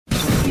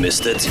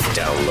missed it,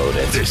 download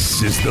it.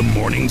 This is the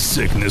Morning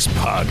Sickness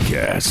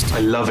Podcast. I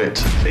love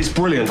it. It's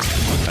brilliant.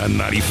 On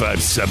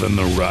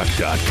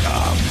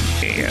 957therock.com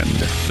and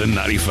the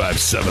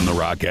 957 The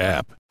Rock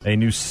app. A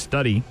new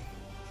study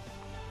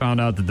found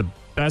out that the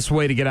best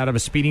way to get out of a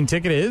speeding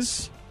ticket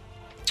is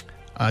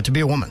to be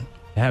a woman.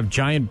 to have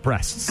giant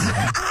breasts.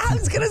 I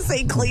was going to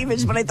say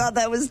cleavage, but I thought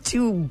that was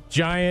too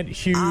Giant,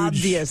 huge,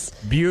 obvious,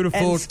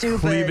 beautiful, and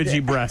stupid.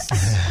 cleavagey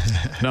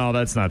breasts. No,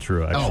 that's not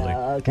true, actually.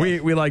 okay.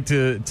 We like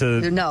to...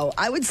 No,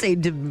 I would say,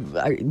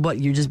 what,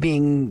 you're just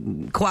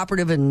being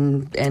cooperative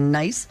and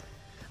nice?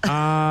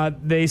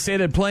 They say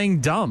that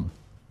playing dumb,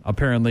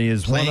 apparently,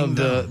 is one of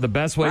the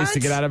best ways to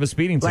get out of a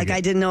speeding ticket. Like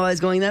I didn't know I was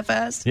going that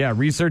fast? Yeah,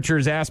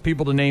 researchers asked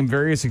people to name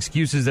various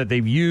excuses that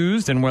they've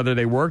used and whether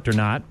they worked or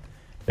not.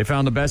 They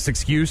found the best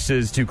excuse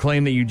is to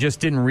claim that you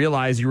just didn't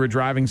realize you were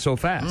driving so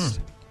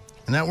fast.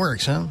 And that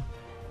works, huh?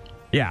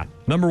 Yeah.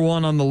 Number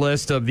one on the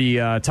list of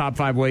the top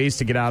 5 ways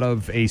to get out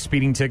of a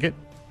speeding ticket.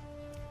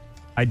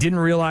 I didn't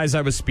realize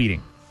I was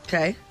speeding.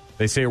 Okay.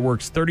 They say it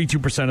works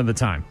 32% of the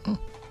time.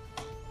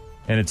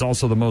 And it's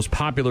also the most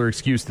popular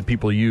excuse that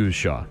people use,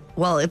 Shaw.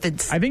 Well, if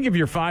it's... I think if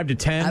you're 5 to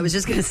 10... I was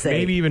just going to say...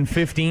 Maybe even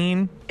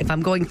 15... If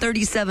I'm going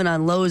 37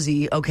 on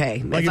Losey,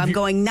 okay. Like if I'm you-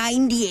 going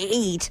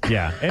 98...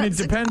 Yeah, and it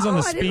depends on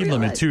the speed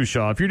limit, too,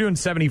 Shaw. If you're doing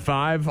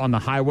 75 on the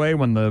highway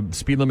when the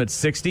speed limit's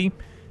 60,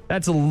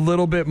 that's a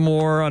little bit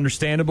more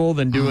understandable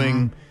than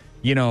doing,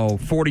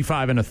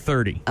 45 and a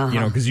 30.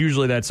 Because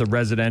usually that's a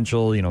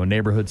residential,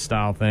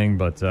 neighborhood-style thing.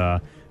 But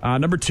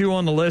number 2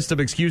 on the list of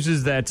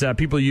excuses that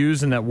people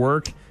use and that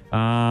work...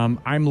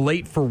 I'm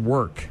late for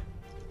work.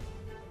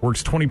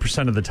 Works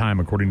 20% of the time,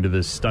 according to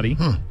this study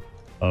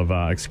of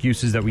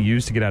excuses that we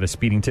use to get out of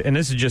speeding. And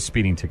this is just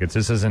speeding tickets.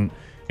 This isn't,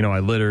 I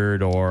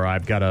littered or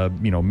I've got a,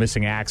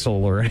 missing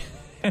axle or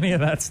any of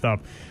that stuff.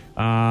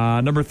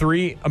 Number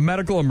 3, a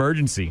medical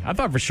emergency. I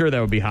thought for sure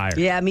that would be higher.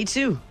 Yeah, me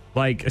too.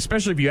 Like,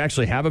 especially if you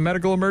actually have a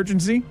medical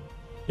emergency.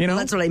 Well,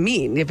 that's what I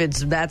mean. If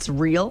that's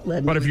real,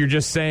 then... But if you're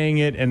just saying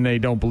it and they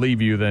don't believe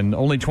you, then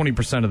only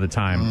 20% of the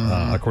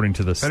time, according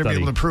to the study. Better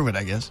be able to prove it,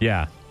 I guess.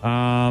 Yeah.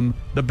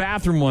 The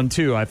bathroom one,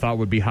 too, I thought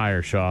would be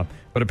higher, Shaw.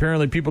 But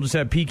apparently people just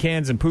have pee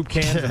cans and poop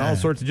cans and all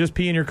sorts of just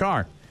pee in your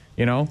car.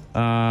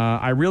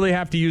 I really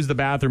have to use the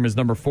bathroom as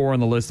number 4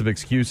 on the list of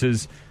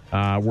excuses.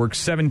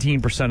 Works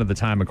 17% of the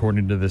time,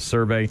 according to this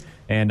survey.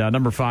 And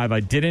number 5, I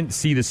didn't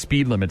see the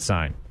speed limit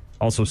sign.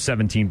 Also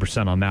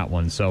 17% on that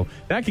one. So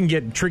that can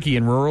get tricky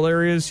in rural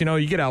areas.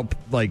 You get out,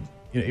 like,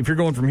 if you're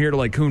going from here to,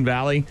 like, Coon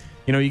Valley,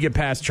 you get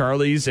past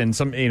Charlie's and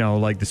some,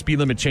 like, the speed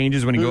limit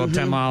changes when you go up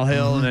 10 Mile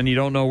Hill and then you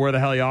don't know where the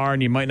hell you are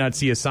and you might not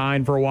see a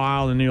sign for a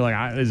while and you're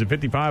like, is it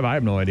 55? I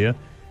have no idea.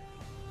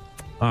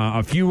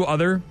 A few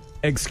other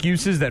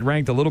excuses that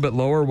ranked a little bit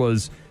lower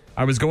was,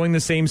 I was going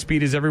the same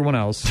speed as everyone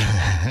else.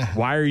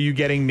 Why are you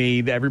getting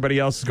me? Everybody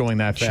else is going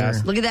that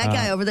fast. Look at that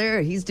guy over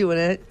there. He's doing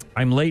it.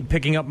 I'm late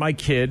picking up my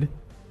kid.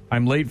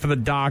 I'm late for the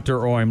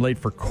doctor, or I'm late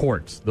for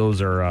court. Those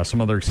are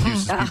some other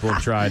excuses people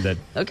have tried that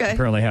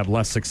apparently have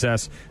less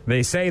success.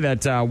 They say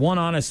that one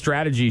honest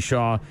strategy,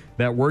 Shaw,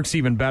 that works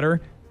even better,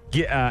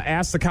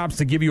 ask the cops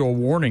to give you a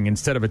warning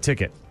instead of a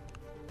ticket.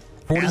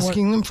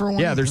 Asking them for a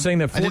warning? Yeah, they're saying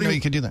that... I didn't know you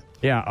could do that.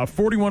 Yeah, a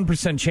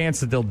 41% chance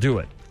that they'll do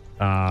it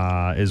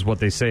is what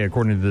they say,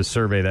 according to this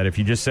survey, that if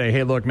you just say,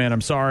 hey, look, man,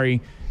 I'm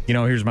sorry...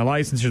 here's my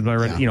license, here's my...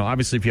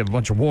 obviously, if you have a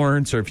bunch of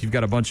warrants or if you've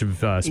got a bunch of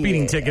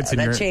speeding tickets in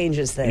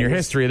your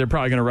history, they're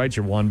probably going to write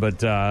you one.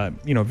 But,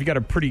 if you got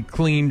a pretty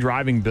clean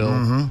driving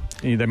bill,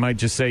 they might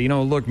just say,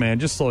 look, man,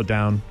 just slow it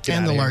down.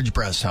 And the large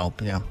breasts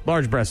help, yeah.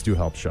 Large breasts do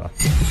help, Shaw.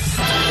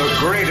 The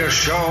greatest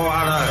show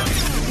on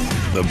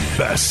earth. The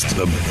best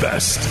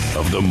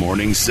of the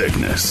Morning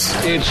Sickness.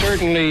 It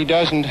certainly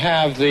doesn't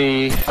have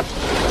the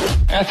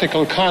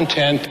ethical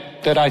content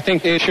that I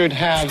think it should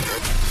have.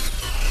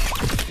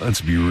 Let's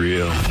be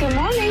real. Good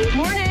morning.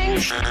 Morning.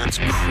 It's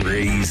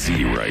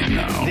crazy right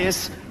now.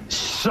 This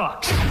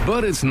sucks.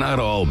 But it's not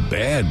all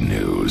bad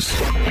news.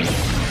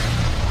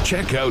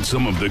 Check out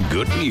some of the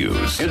good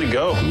news. Good to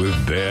go.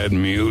 With bad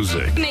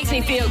music. Makes me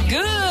feel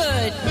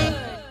good.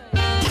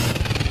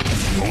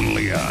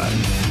 Only on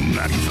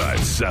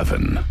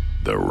 95.7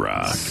 The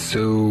Rock.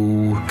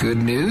 So, good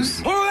news?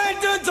 Who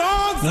let the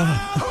dogs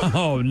out?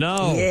 Oh,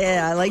 no.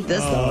 Yeah, I like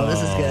this, though.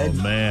 This is good.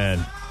 Oh,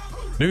 man.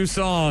 New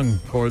song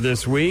for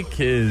this week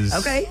is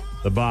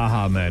The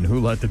Baha Men, Who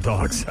Let the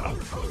Dogs Out.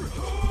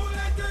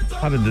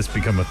 How did this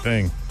become a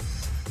thing?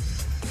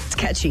 It's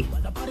catchy.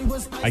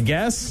 I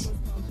guess.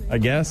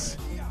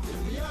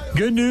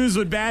 Good news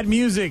with bad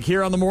music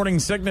here on the Morning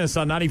Sickness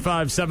on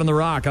 95.7 The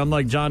Rock.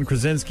 Unlike John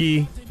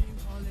Krasinski,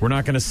 we're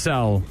not going to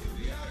sell.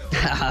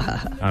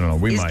 I don't know.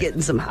 He's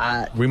getting some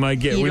hot. We might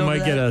get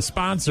a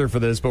sponsor for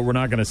this, but we're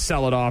not going to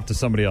sell it off to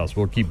somebody else.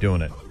 We'll keep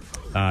doing it.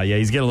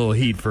 He's getting a little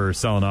heat for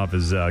selling off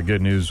his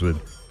Good News with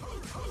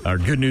our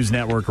Good News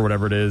Network or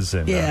whatever it is.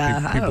 And,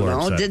 I don't know.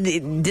 Are upset.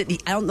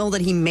 I don't know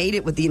that he made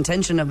it with the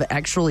intention of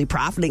actually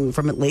profiting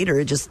from it later.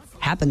 It just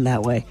happened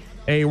that way.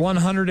 A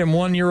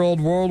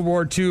 101-year-old World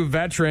War II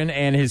veteran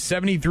and his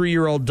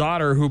 73-year-old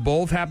daughter, who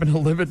both happen to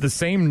live at the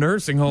same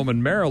nursing home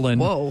in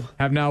Maryland,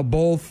 have now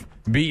both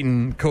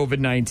beaten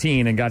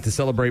COVID-19 and got to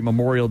celebrate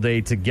Memorial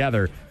Day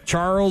together.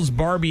 Charles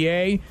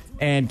Barbier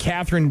and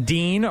Catherine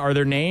Dean are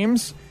their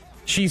names.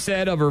 She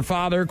said of her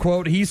father,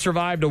 quote, "He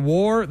survived a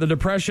war, the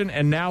Depression,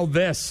 and now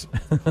this."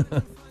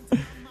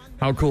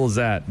 How cool is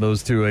that?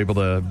 Those two able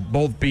to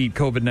both beat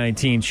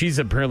COVID-19. She's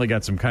apparently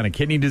got some kind of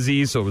kidney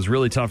disease, so it was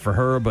really tough for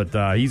her,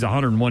 but he's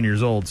 101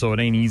 years old, so it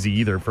ain't easy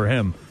either for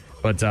him.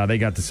 But they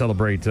got to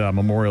celebrate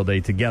Memorial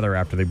Day together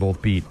after they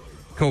both beat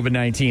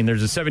COVID-19.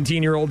 There's a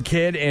 17-year-old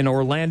kid in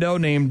Orlando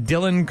named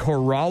Dylan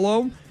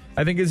Corallo,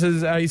 I think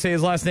is how you say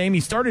his last name.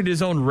 He started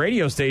his own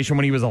radio station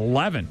when he was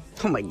 11.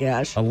 Oh, my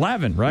gosh.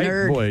 11, right?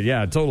 Nerd. Boy,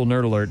 yeah, total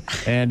nerd alert.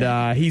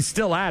 And he's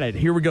still at it.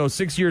 Here we go,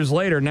 6 years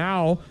later.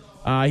 Now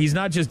he's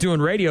not just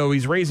doing radio,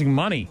 he's raising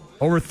money.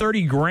 Over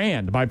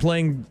 $30,000 by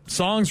playing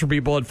songs for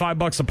people at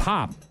 $5 a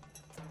pop.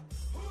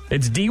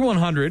 It's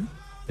D100.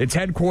 It's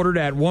headquartered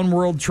at One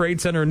World Trade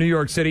Center in New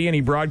York City, and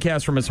he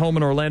broadcasts from his home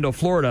in Orlando,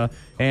 Florida.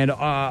 And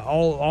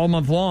all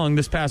month long,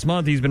 this past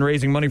month, he's been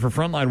raising money for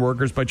frontline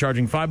workers by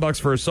charging $5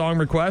 for a song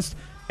request.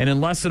 And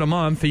in less than a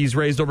month, he's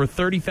raised over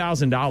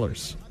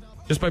 $30,000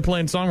 just by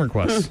playing song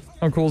requests.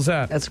 How cool is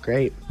that? That's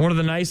great. One of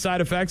the nice side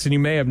effects, and you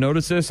may have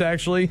noticed this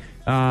actually,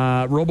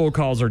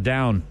 robocalls are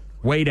down,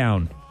 way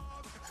down.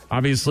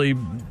 Obviously,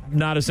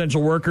 not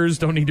essential workers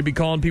don't need to be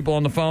calling people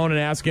on the phone and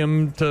asking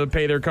them to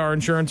pay their car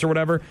insurance or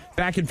whatever.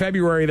 Back in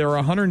February, there were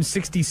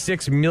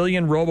 166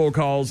 million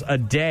robocalls a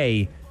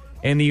day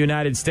in the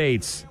United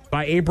States.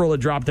 By April, it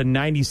dropped to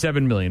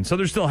 97 million. So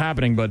they're still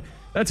happening, but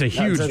that's a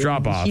huge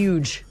drop-off.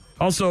 Huge.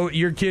 Also,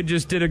 your kid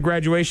just did a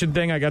graduation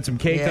thing. I got some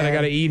cake that I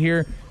got to eat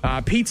here.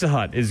 Pizza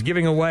Hut is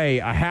giving away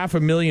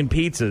 500,000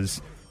 pizzas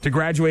to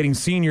graduating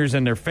seniors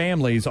and their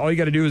families. All you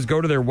got to do is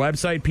go to their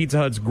website, Pizza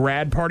Hut's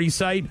grad party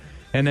site,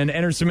 and then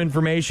enter some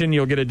information.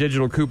 You'll get a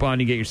digital coupon.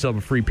 You get yourself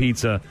a free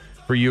pizza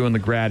for you and the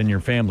grad and your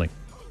family.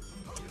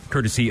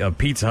 Courtesy of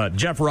Pizza Hut.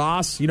 Jeff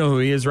Ross, you know who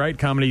he is, right?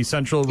 Comedy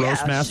Central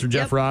roast master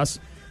Jeff Ross.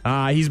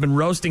 He's been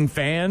roasting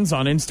fans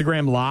on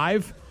Instagram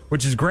Live,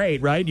 which is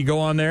great, right? You go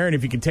on there, and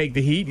if you can take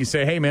the heat, you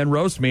say, "Hey, man,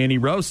 roast me," and he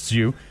roasts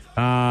you.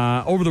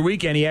 Over the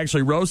weekend, he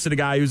actually roasted a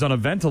guy who's on a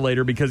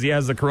ventilator because he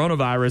has the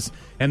coronavirus,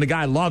 and the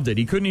guy loved it.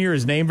 He couldn't hear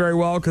his name very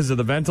well because of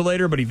the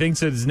ventilator, but he thinks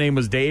that his name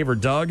was Dave or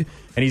Doug,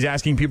 and he's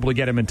asking people to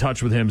get him in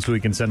touch with him so he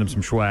can send him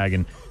some swag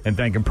and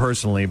thank him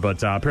personally.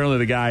 But apparently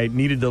the guy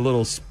needed the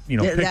little,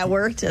 that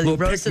worked. Little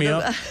pick me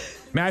up.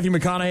 Matthew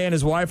McConaughey and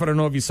his wife, I don't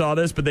know if you saw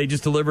this, but they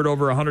just delivered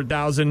over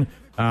 100,000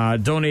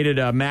 donated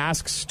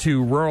masks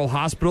to rural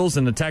hospitals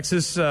in the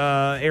Texas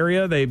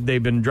area.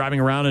 They've been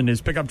driving around in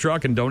his pickup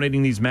truck and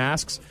donating these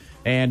masks.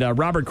 And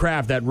Robert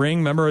Kraft, that ring,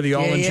 remember the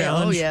All-In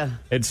Challenge? Oh, yeah.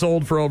 It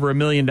sold for over $1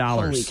 million.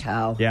 Holy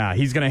cow. Yeah,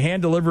 he's going to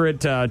hand deliver it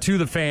to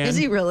the fan. Is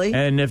he really?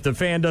 And if the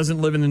fan doesn't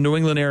live in the New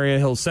England area,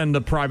 he'll send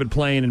a private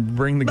plane and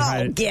bring the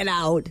guy. Oh, get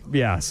out.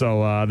 Yeah,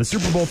 so the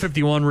Super Bowl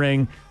 51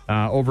 ring,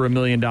 over $1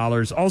 million.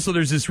 Also,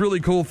 there's this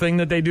really cool thing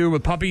that they do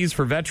with puppies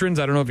for veterans.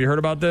 I don't know if you heard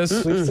about this.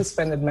 We've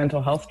suspended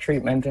mental health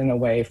treatment in a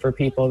way for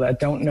people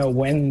that don't know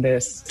when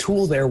this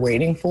tool they're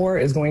waiting for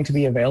is going to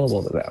be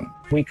available to them.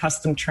 We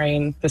custom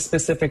train the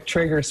specific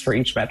triggers for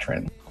each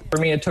veteran. For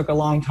me, it took a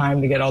long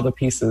time to get all the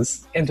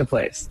pieces into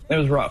place. It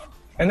was rough.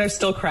 And there's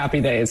still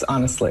crappy days,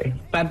 honestly.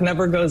 That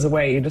never goes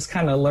away. You just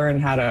kind of learn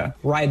how to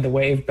ride the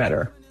wave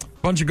better.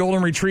 Bunch of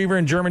golden retriever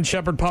and German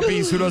shepherd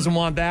puppies. Who doesn't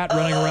want that?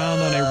 Running around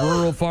on a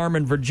rural farm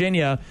in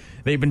Virginia.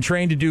 They've been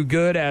trained to do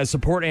good as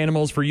support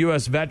animals for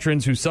U.S.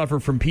 veterans who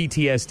suffer from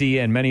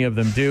PTSD, and many of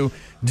them do.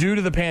 Due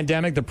to the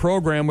pandemic, the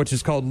program, which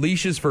is called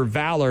Leashes for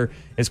Valor,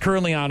 is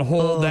currently on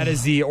hold. That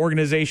is the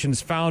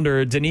organization's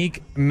founder, Danique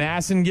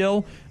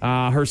Massengill,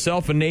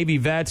 herself a Navy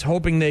vet,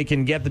 hoping they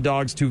can get the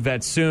dogs to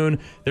vets soon.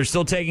 They're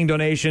still taking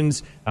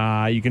donations.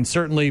 You can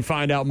certainly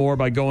find out more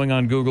by going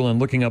on Google and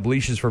looking up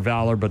Leashes for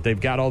Valor, but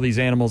they've got all these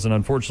animals, and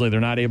unfortunately they're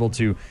not able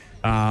to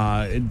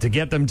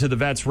get them to the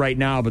vets right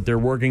now, but they're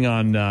working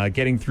on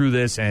getting through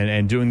this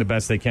and doing the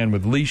best they can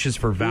with Leashes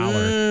for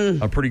Valor,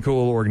 a pretty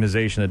cool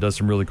organization that does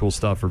some really cool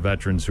stuff for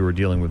veterans who are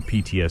dealing with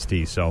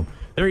PTSD. So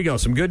there you go.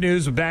 Some good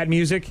news with bad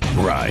music.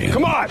 Ryan.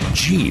 Come on.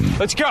 Gene.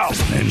 Let's go.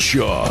 And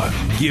Shaw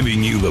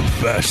giving you the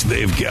best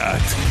they've got.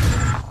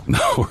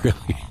 No,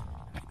 really.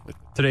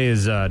 Today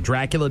is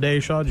Dracula Day,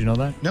 Shaw. Did you know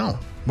that? No.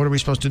 What are we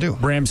supposed to do?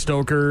 Bram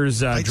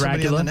Stoker's Bite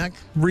somebody Dracula. on the neck?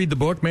 Read the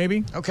book,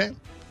 maybe. Okay.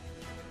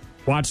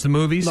 Watch the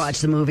movies. Watch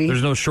the movie.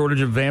 There's no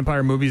shortage of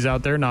vampire movies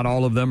out there. Not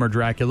all of them are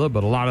Dracula,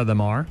 but a lot of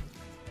them are.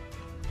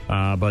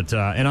 But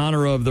in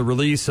honor of the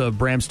release of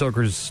Bram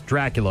Stoker's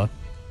Dracula,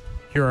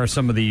 here are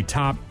some of the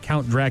top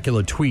Count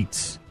Dracula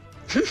tweets.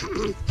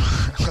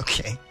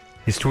 Okay.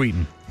 He's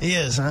tweeting. He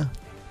is, huh?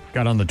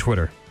 Got on the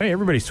Twitter. Hey,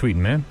 everybody's tweeting,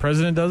 man.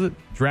 President does it.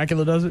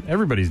 Dracula does it.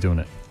 Everybody's doing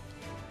it.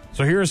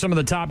 So here are some of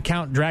the top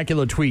Count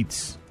Dracula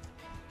tweets.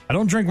 I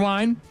don't drink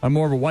wine. I'm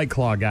more of a White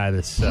Claw guy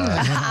this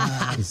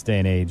day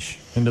and age.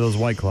 Into those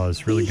White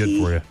Claws. Really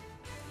good for you.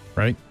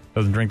 Right?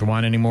 Doesn't drink the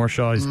wine anymore,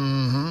 Shaw.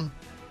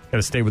 Got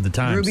to stay with the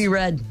times. Ruby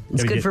red. It's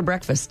Gotta good get- for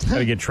breakfast. Got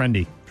to get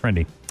trendy.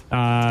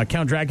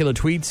 Count Dracula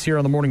tweets here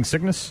on the Morning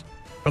Sickness.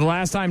 For the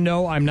last time,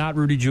 no, I'm not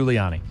Rudy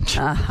Giuliani.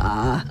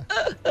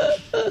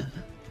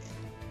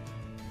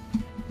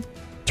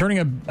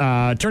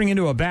 Turning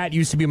into a bat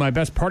used to be my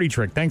best party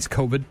trick. Thanks,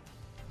 COVID.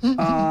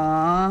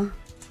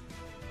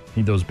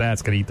 Need those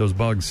bats. Got to eat those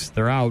bugs.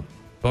 They're out.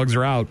 Bugs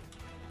are out.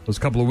 Those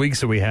couple of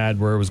weeks that we had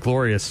where it was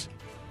glorious.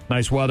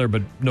 Nice weather,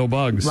 but no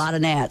bugs. A lot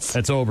of gnats.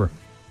 That's over.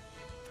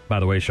 By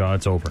the way, Shaw,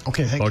 it's over.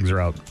 Okay, thank Bugs you.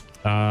 are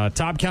out.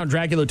 Top Count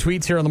Dracula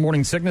tweets here on the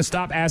Morning Sickness.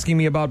 Stop asking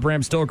me about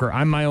Bram Stoker.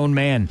 I'm my own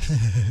man.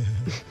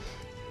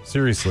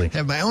 Seriously.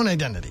 Have my own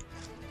identity.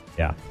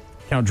 Yeah.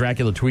 Count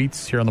Dracula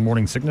tweets here on the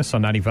Morning Sickness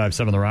on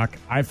 95.7 The Rock.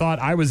 I thought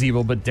I was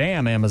evil, but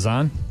damn,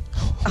 Amazon.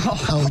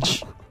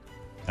 Ouch.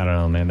 I don't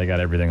know, man. They got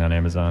everything on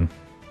Amazon.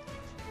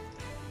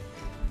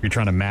 You're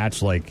trying to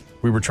match,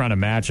 we were trying to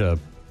match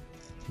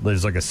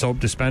there's like a soap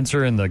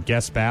dispenser in the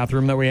guest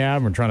bathroom that we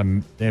have.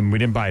 And we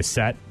didn't buy a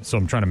set, so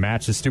I'm trying to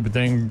match this stupid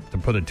thing to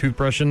put a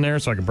toothbrush in there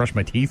so I can brush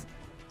my teeth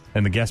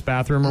in the guest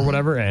bathroom or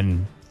whatever.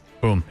 And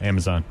boom,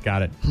 Amazon.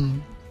 Got it.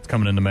 It's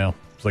coming in the mail.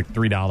 It's like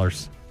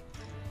 $3.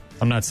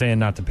 I'm not saying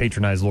not to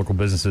patronize local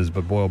businesses,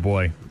 but boy, oh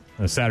boy,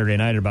 on a Saturday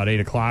night at about 8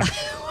 o'clock,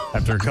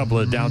 after a couple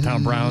of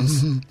downtown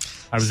browns,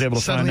 I was able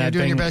to Suddenly find that you're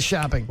doing thing. your best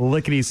shopping.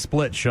 Lickety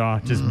split, Shaw.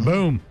 Just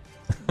boom.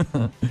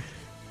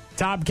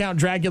 Top Count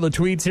Dracula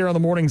tweets here on the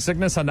Morning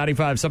Sickness on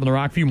 95.7 The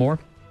Rock. Few more.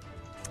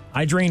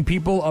 I drain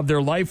people of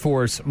their life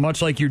force,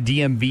 much like your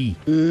DMV.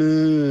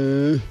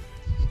 You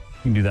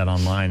can do that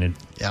online and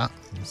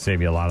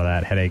save you a lot of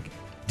that headache.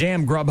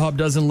 Damn, Grubhub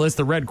doesn't list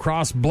the Red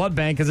Cross Blood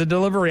Bank as a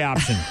delivery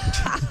option.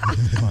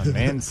 Come on,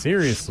 man.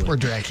 Seriously. Poor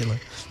Dracula.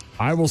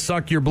 I will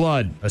suck your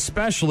blood,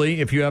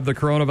 especially if you have the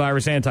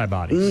coronavirus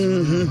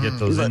antibodies. Get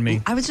those in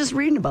me. I was just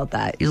reading about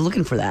that. You're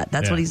looking for that.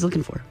 That's Yeah. what he's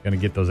looking for. Gonna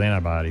get those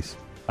antibodies.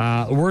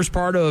 The worst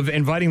part of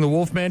inviting the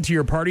Wolfman to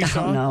your party, Oh,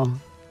 Sean? no.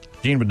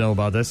 Gene would know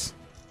about this.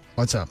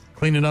 What's up?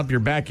 Cleaning up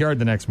your backyard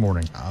the next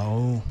morning.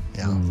 Oh,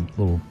 yeah.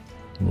 Little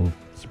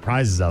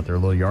surprises out there,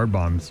 little yard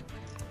bombs.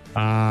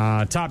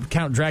 Top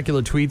Count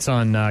Dracula tweets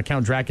on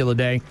Count Dracula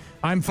Day.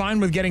 I'm fine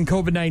with getting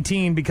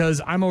COVID-19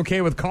 because I'm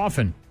okay with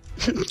coughing.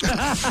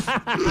 That's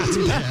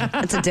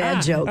a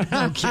dad joke.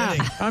 No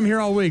kidding. I'm here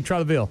all week. Try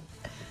the veal.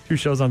 2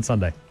 shows on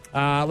Sunday.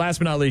 Last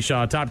but not least,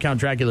 Shaw, Top Count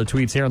Dracula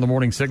tweets here on the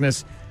Morning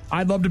Sickness.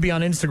 I'd love to be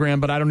on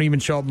Instagram, but I don't even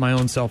show up in my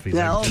own selfies.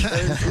 No,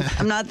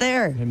 I'm not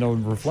there. And no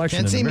reflection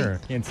Can't in see the me.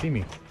 mirror. Can't see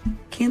me.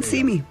 Can't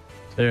see me.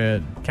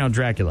 Count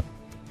Dracula.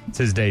 It's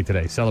his day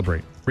today.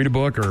 Celebrate. Read a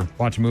book or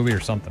watch a movie or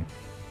something.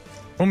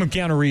 Home of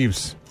Keanu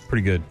Reeves.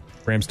 Pretty good.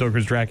 Bram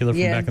Stoker's Dracula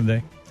from back in the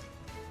day.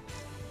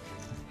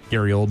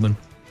 Gary Oldman.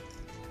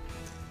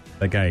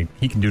 That guy,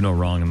 he can do no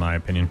wrong in my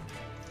opinion.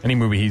 Any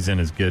movie he's in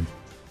is good.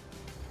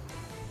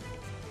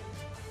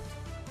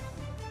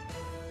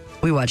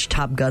 We watched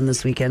Top Gun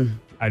this weekend.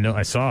 I know.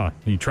 I saw.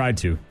 You tried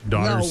to.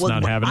 Daughter's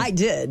not having it. I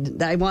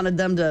did. I wanted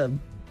them to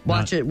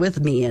watch it with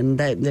me, and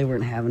they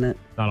weren't having it.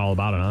 Not all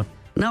about it, huh?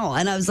 No,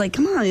 and I was like,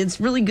 come on, it's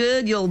really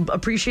good. You'll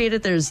appreciate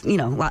it. There's,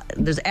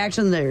 there's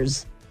action,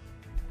 there's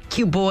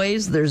cute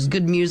boys, there's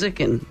good music.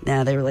 And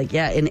they were like,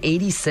 in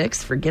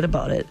 86, forget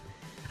about it.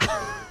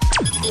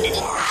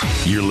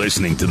 You're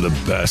listening to the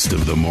best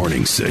of the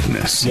Morning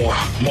Sickness. More.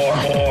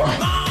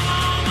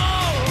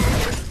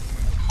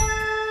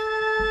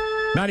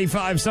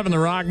 95.7 The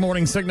Rock,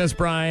 Morning Sickness,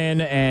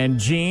 Brian and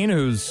Gene,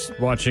 who's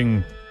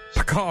watching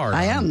Picard.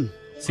 I am.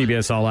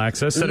 CBS All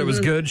Access. Said it was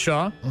good,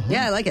 Shaw.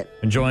 Yeah, I like it.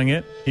 Enjoying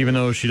it, even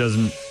though she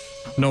doesn't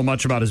know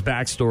much about his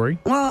backstory.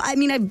 Well, I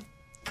mean,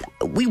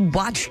 we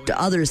watched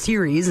other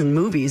series and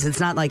movies. It's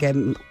not like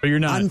I'm But you're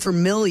not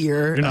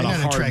unfamiliar. You're not You're a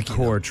not a Trekkie,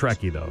 hardcore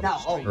Trekkie, though.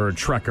 No. Or a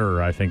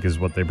Trekker, I think is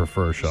what they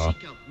prefer, Shaw.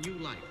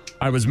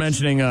 I was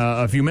mentioning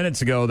a few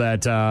minutes ago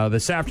that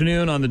this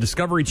afternoon on the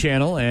Discovery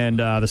Channel and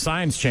the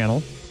Science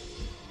Channel,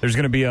 there's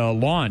going to be a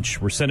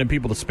launch. We're sending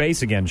people to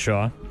space again,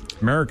 Shaw.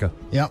 America.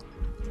 Yep.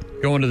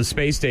 Going to the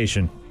space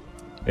station.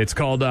 It's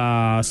called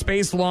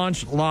Space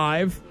Launch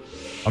Live,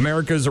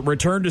 America's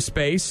Return to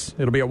Space.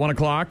 It'll be at 1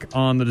 o'clock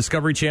on the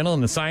Discovery Channel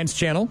and the Science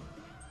Channel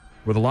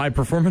with a live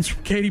performance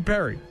from Katy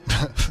Perry.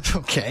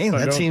 Okay,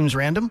 that seems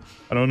random.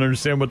 I don't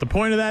understand what the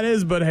point of that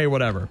is, but hey,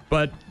 whatever.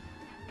 But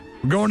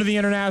we're going to the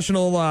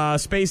International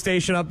Space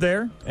Station up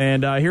there,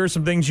 and here are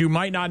some things you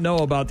might not know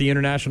about the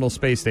International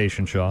Space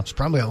Station, Shaw. It's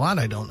probably a lot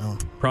I don't know.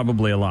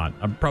 Probably a lot.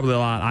 Probably a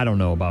lot I don't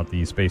know about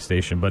the space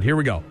station, but here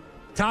we go.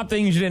 Top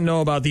things you didn't know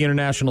about the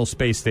International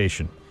Space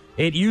Station.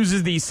 It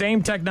uses the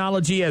same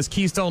technology as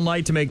Keystone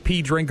Light to make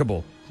pee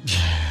drinkable.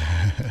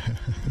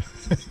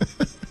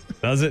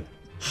 Does it?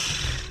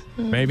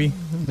 Maybe.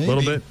 A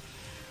little bit.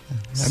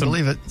 I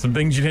believe it. Some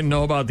things you didn't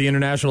know about the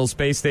International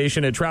Space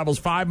Station. It travels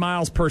 5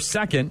 miles per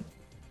second,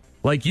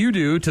 like you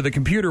do to the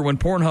computer when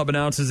Pornhub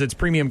announces its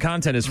premium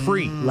content is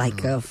free.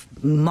 Like a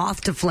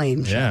moth to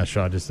flame. Yeah,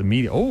 Shaw, just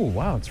immediate. Oh,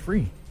 wow, it's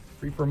free.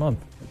 Free for a month.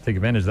 Take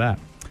advantage of that.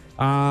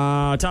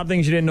 Top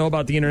things you didn't know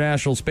about the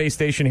International Space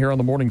Station here on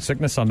the Morning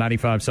Sickness on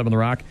 95.7 The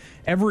Rock.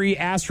 Every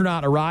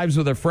astronaut arrives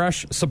with a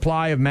fresh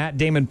supply of Matt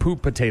Damon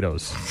poop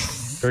potatoes.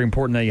 Very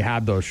important that you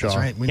have those, Shaw. That's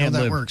right. We know Can't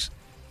that live. works.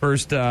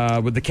 First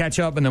with the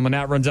ketchup, and then when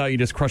that runs out, you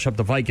just crush up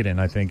the Vicodin,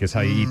 I think, is how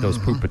you eat those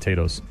poop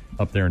potatoes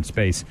up there in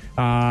space.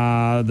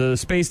 The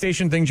space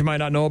station, things you might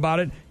not know about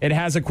it, it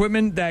has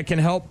equipment that can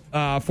help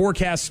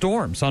forecast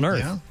storms on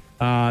Earth.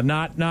 Yeah.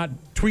 Not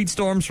tweet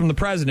storms from the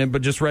president,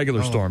 but just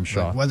regular storms,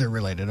 Shaw. Like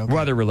weather-related, okay.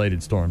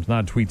 Weather-related storms,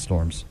 not tweet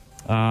storms.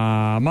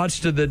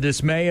 Much to the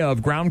dismay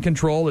of ground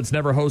control, it's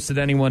never hosted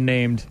anyone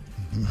named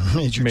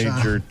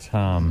Major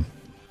Tom.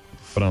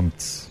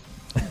 But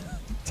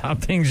top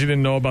things you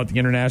didn't know about the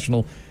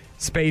International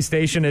Space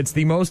Station. It's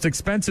the most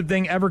expensive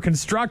thing ever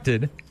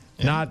constructed.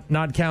 Yeah.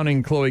 Not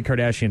counting Khloe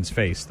Kardashian's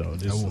face, though.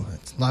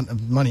 It's a lot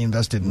of money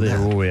invested in that.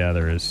 Oh, yeah,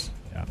 there is.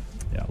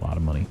 Yeah, a lot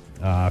of money.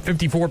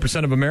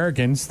 54% of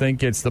Americans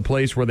think it's the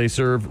place where they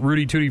serve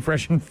Rudy Tooty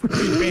Fresh and Free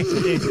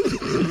pancakes.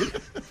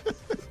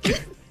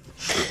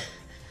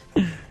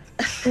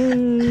 I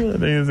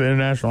think it's the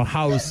International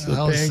House of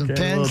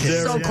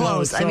Pancakes. So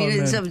close. I mean,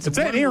 it's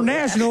that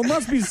international. It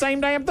must be the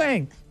same damn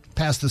thing.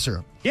 Pass the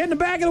syrup. Get in the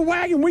back of the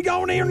wagon. We go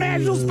to the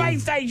International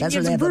Space Station. That's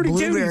get where they some have the Fruity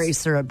blueberry Tooties.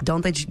 syrup.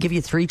 Don't they give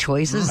you 3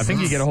 choices? I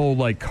think you get a whole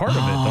cart of it,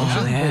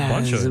 don't you? A whole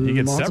bunch of it. You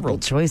get several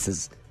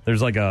choices.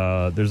 There's like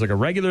a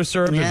regular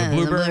syrup. There's a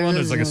blueberry one.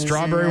 There's like a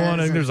strawberry one.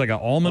 I think there's like an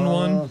almond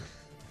one.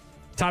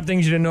 Top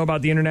things you didn't know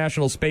about the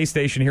International Space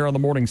Station here on the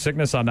Morning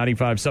Sickness on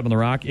 95.7 The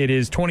Rock. It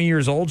is 20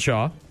 years old,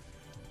 Shaw,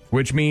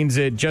 which means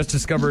it just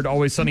discovered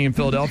Always Sunny in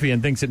Philadelphia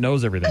and thinks it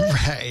knows everything.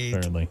 Right.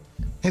 Apparently.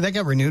 Hey, that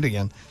got renewed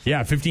again.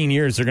 Yeah, 15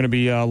 years. They're going to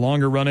be a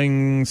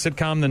longer-running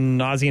sitcom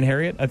than Ozzie and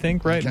Harriet, I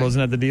think, right? Okay.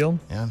 Wasn't that the deal?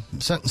 Yeah,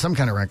 some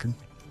kind of record.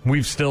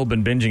 We've still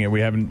been binging it. We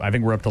haven't. I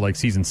think we're up to like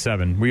season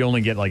 7. We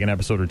only get like an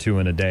episode or 2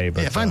 in a day.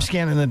 But if I'm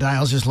scanning the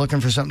dials just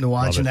looking for something to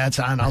watch and that's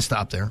on, I'll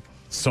stop there.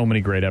 So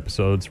many great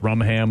episodes.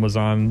 Rumham was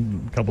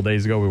on a couple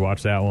days ago. We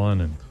watched that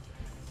one. And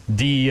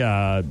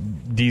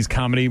Dee's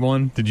comedy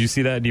one. Did you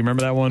see that? Do you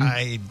remember that one?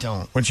 I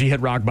don't. When she hit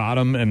rock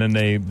bottom and then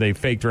they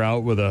faked her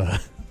out with a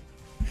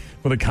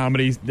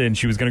comedy, and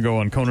she was going to go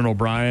on Conan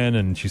O'Brien,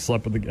 and she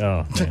slept with the...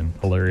 Oh, man,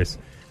 hilarious.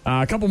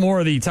 A couple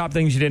more of the top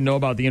things you didn't know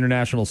about the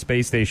International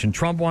Space Station.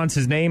 Trump wants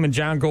his name in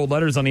giant gold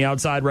letters on the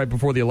outside right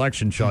before the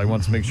election, Shaw. He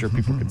wants to make sure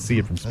people can see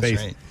it from space.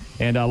 That's right.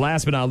 And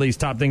last but not least,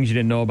 top things you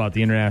didn't know about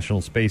the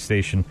International Space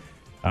Station.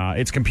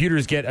 Its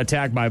computers get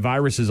attacked by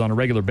viruses on a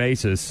regular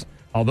basis.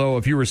 Although,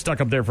 if you were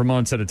stuck up there for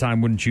months at a time,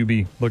 wouldn't you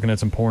be looking at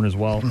some porn as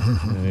well?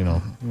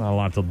 Not a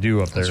lot to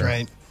do up there. That's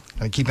right.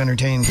 Gotta keep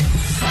entertained.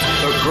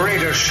 The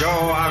greatest show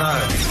on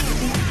earth.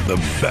 The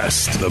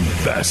best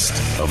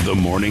of the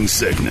Morning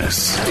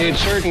Sickness. It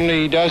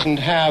certainly doesn't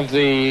have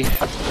the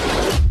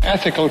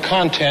ethical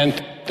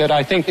content that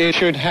I think it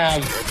should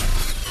have.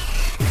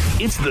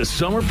 It's the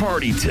Summer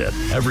Party Tip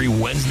every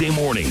Wednesday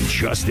morning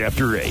just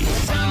after 8.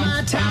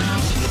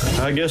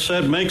 I guess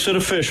that makes it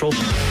official.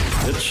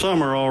 It's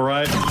summer, all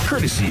right.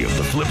 Courtesy of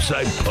the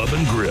Flipside Pub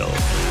and Grill.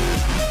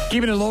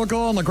 Keeping it local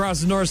on La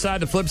Crosse's north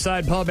side, the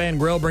Flipside Pub and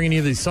Grill, bringing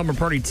you the Summer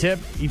Party Tip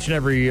each and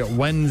every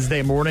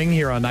Wednesday morning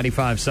here on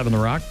 95.7 The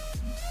Rock.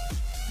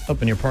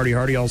 Hoping you're party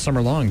hardy all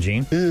summer long,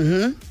 Gene.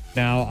 Mm-hmm.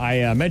 Now,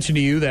 I mentioned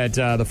to you that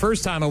the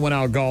first time I went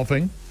out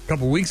golfing a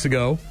couple weeks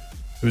ago,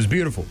 it was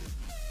beautiful.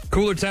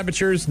 Cooler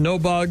temperatures, no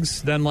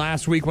bugs. Then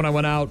last week when I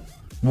went out,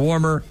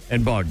 warmer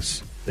and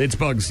bugs. It's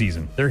bug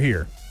season. They're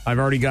here. I've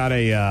already got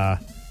a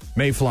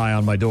mayfly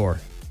on my door.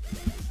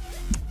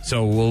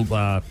 So we'll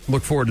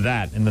look forward to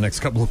that in the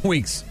next couple of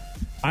weeks.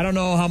 I don't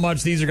know how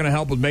much these are going to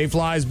help with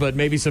mayflies, but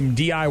maybe some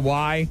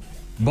DIY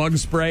bug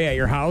spray at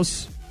your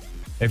house.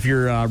 If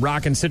you're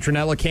rocking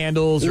citronella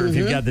candles, or if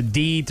you've got the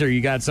DEET, or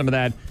you got some of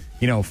that,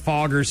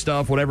 fogger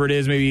stuff, whatever it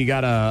is. Maybe you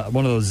got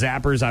one of those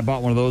zappers. I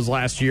bought one of those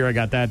last year. I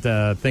got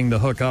that thing to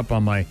hook up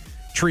on my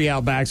tree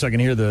out back so I can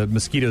hear the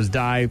mosquitoes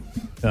die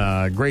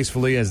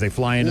gracefully as they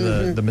fly into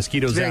the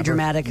mosquito zapper. Very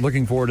dramatic.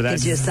 Looking forward to that.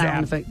 Gives you a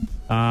sound effect.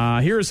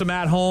 Here are some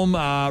at-home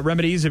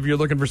remedies if you're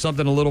looking for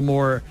something a little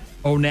more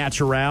au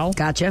naturel.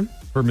 Gotcha.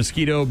 For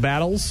mosquito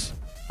battles.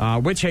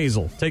 Witch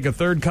hazel. Take a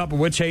third cup of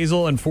witch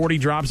hazel and 40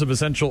 drops of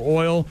essential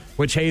oil.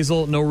 Witch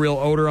hazel, no real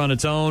odor on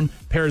its own.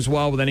 Pairs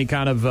well with any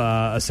kind of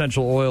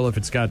essential oil if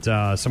it's got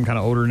some kind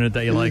of odor in it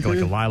that you like a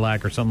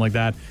lilac or something like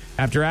that.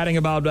 After adding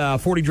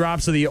about 40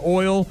 drops of the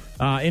oil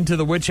into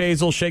the witch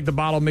hazel, shake the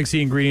bottle, mix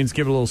the ingredients,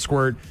 give it a little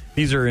squirt.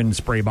 These are in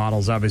spray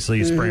bottles, obviously.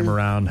 You spray them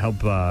around, help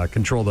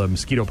control the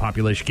mosquito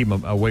population, keep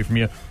them away from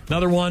you.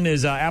 Another one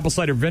is apple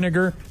cider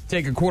vinegar.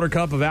 Take a quarter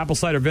cup of apple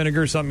cider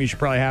vinegar, something you should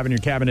probably have in your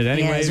cabinet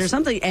anyways. Yeah, is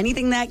there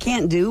anything that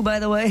can't do, by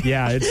the way?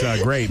 Yeah, it's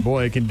great.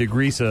 Boy, it can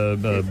degrease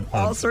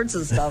all sorts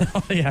of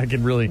stuff. Yeah, it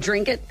can really...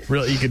 Drink it.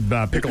 Really, you could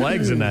pickle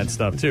eggs in that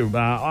stuff, too.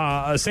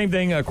 Same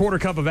thing, a quarter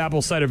cup of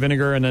apple cider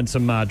vinegar and then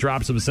some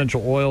drops of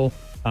essential oil.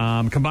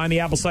 Combine the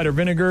apple cider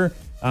vinegar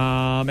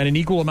and an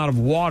equal amount of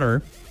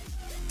water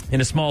in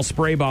a small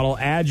spray bottle.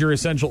 Add your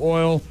essential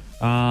oil,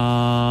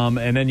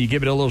 and then you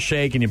give it a little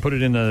shake, and you put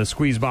it in the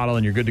squeeze bottle,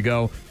 and you're good to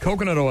go.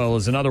 Coconut oil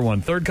is another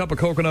one. Third cup of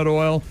coconut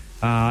oil,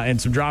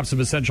 and some drops of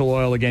essential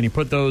oil. Again, you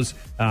put those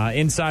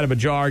inside of a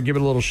jar, give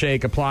it a little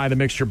shake, apply the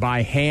mixture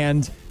by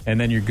hand, and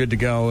then you're good to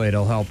go.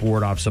 It'll help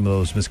ward off some of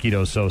those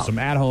mosquitoes. So some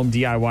at-home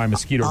DIY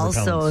mosquito repellents.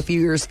 Also, if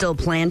you're still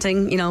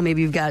planting,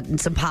 maybe you've got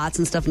some pots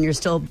and stuff and you're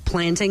still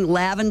planting,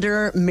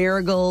 lavender,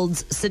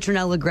 marigolds,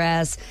 citronella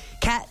grass,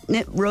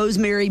 catnip,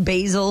 rosemary,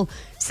 basil,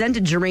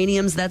 scented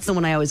geraniums. That's the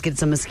one I always get.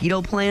 It's a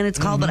mosquito plant, it's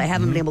called, but I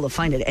haven't been able to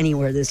find it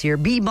anywhere this year.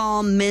 Bee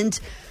balm, mint,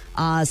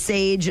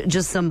 sage,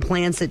 just some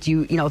plants that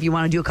if you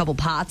want to do a couple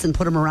pots and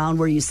put them around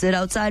where you sit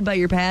outside by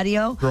your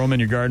patio. Grow them in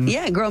your garden?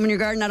 Yeah, grow them in your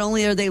garden. Not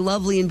only are they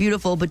lovely and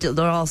beautiful, but they'll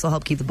also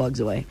help keep the bugs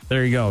away.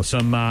 There you go.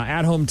 Some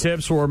at-home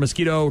tips for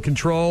mosquito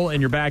control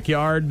in your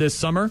backyard this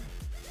summer.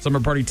 Summer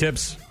party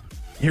tips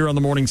here on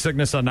the Morning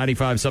Sickness on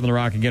 95.7 The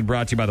Rock. Again,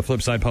 brought to you by the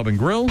Flipside Pub and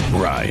Grill.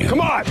 Ryan.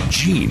 Come on.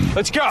 Gene.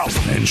 Let's go.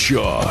 And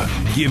Shaw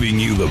giving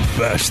you the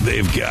best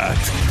they've got.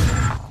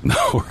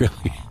 No,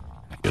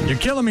 really. You're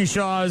killing me,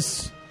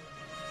 Shaws.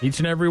 Each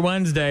and every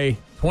Wednesday.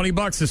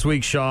 $20 this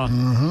week, Shaw.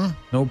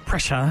 No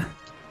pressure.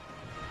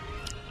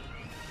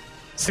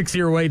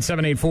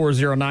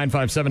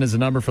 608-784-0957 is the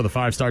number for the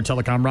 5-star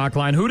telecom rock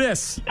line. Who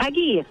dis?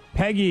 Peggy.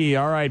 Peggy.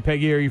 All right,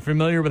 Peggy. Are you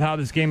familiar with how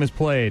this game is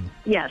played?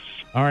 Yes.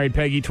 All right,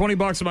 Peggy. $20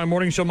 of my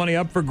morning show money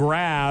up for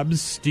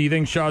grabs. Do you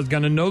think Shaw's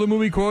going to know the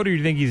movie quote, or do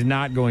you think he's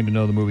not going to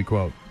know the movie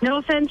quote? No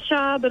offense,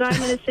 Shaw, but I'm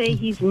going to say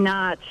he's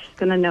not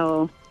going to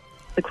know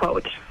the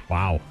quote.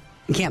 Wow.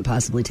 You can't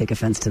possibly take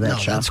offense to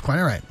that, Shaw. That's quite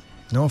all right.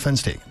 No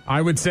offense taken.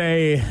 I would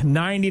say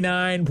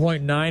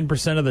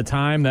 99.9% of the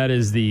time that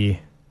is the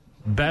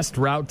best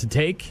route to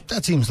take.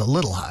 That seems a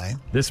little high.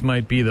 This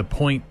might be the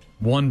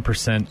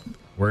 0.1%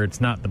 where it's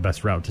not the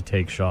best route to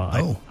take, Shaw.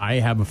 Oh. I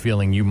have a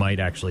feeling you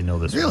might actually know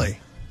this. Really?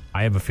 One.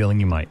 I have a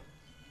feeling you might.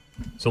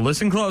 So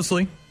listen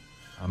closely.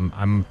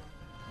 I'm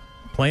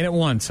playing it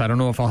once. I don't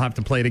know if I'll have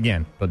to play it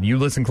again, but you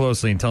listen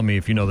closely and tell me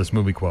if you know this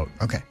movie quote.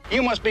 Okay.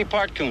 You must be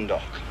part coon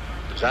dog,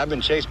 because I've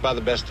been chased by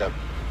the best of them.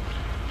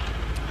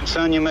 And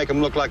son, you make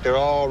them look like they're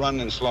all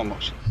running in slow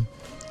motion.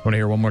 Want to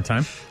hear one more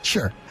time?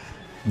 Sure.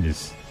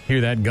 Just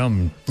hear that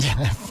gum.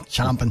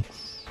 Chomping.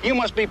 You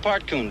must be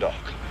part coon dog,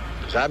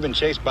 because I've been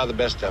chased by the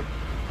best of them.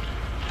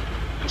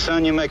 And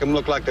son, you make them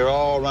look like they're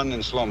all running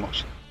in slow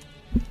motion.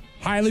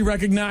 Highly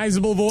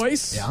recognizable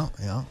voice.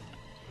 Yeah.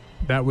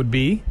 That would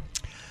be?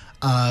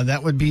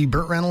 That would be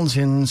Burt Reynolds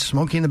in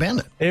Smokey and the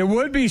Bandit. It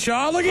would be,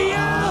 Shaw. Look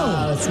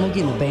at you!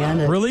 Smokey and the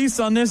Bandit. Released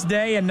on this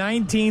day in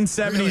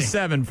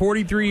 1977. Really?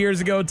 43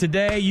 years ago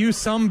today, you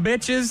some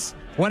bitches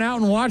went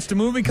out and watched a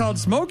movie called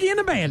Smokey and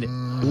the Bandit.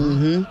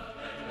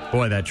 Mm-hmm.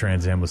 Boy, that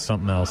Trans Am was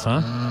something else,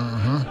 huh?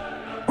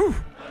 Mm-hmm.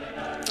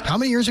 How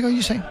many years ago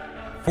you say?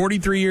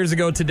 43 years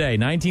ago today,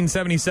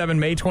 1977,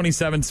 May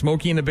 27th,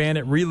 Smokey and the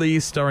Bandit,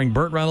 released, starring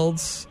Burt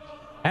Reynolds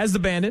as the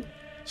Bandit.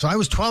 So I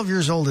was 12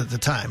 years old at the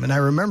time, and I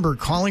remember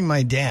calling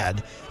my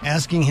dad,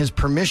 asking his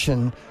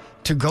permission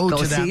to go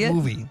to that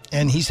movie,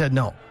 and he said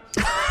no.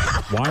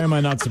 Why am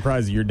I not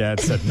surprised that your dad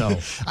said no?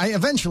 I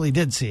eventually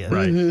did see it.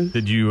 Right. Mm-hmm.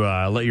 Did you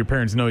let your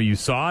parents know you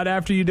saw it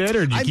after you did,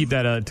 or did you keep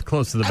that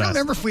close to the vest? I don't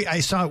remember if I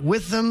saw it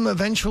with them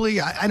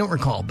eventually. I don't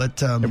recall,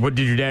 but what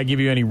did your dad give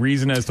you any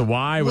reason as to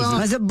why?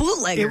 Was it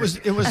bootlegger? It was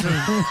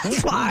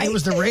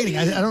the rating.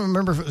 I don't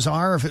remember if it was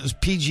R, or if it was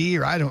PG,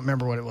 or I don't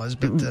remember what it was.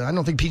 But I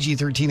don't think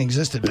PG-13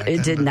 existed back then.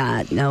 It did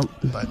not. No.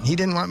 But he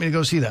didn't want me to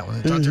go see that one.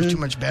 He thought there was too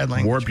much bad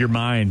language. Warp your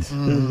mind.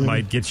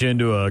 Might get you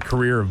into a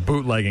career of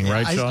bootlegging,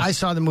 right, Shaw? I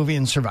saw the movie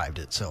and survived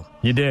it. So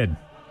you did.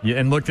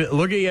 And look at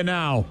you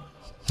now.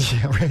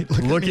 Yeah, right.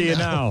 Look at you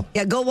now.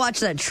 Yeah, go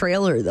watch that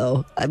trailer,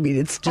 though. I mean,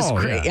 it's just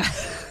great. Yeah.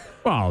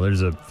 Well,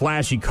 there's a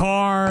flashy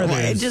car.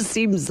 It just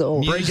seems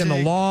so breaking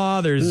the law.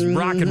 There's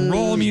rock and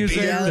roll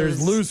music. Yes.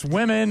 There's loose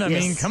women. I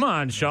mean, come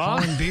on, Shaw.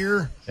 Hauling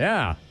beer.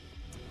 Yeah.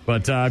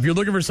 But if you're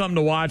looking for something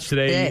to watch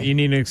today, you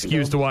need an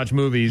excuse to watch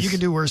movies. You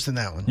could do worse than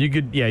that one. You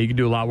could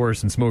do a lot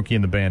worse than Smokey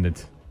and the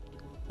Bandit.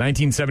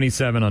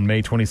 1977 on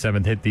May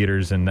 27th hit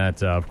theaters, and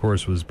that, of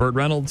course, was Burt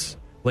Reynolds.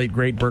 Late,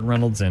 great Burt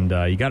Reynolds, and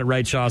you got it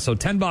right, Shaw. So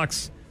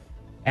 $10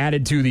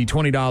 added to the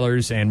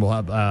 $20, and we'll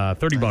have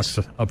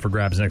 $30 up for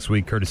grabs next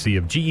week, courtesy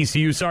of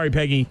GECU. Sorry,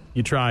 Peggy,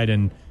 you tried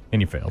and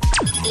you failed.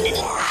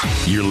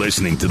 You're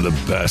listening to the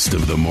best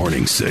of the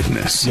Morning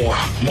Sickness. More.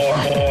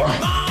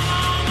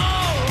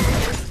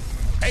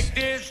 Take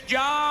this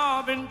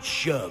job and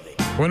shove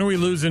it. When are we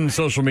losing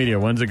social media?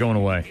 When's it going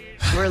away?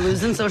 We're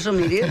losing social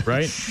media?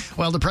 Right?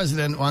 Well, the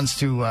president wants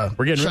to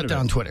shut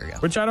down Twitter. Yeah.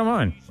 Which I don't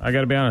mind. I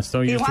got to be honest.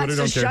 Don't use Twitter. He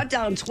wants to shut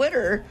down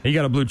Twitter. He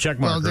got a blue check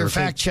mark. Well, they're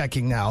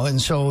fact-checking now,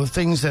 and so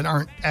things that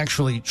aren't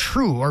actually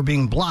true are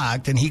being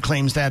blocked, and he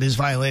claims that is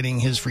violating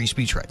his free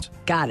speech rights.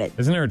 Got it.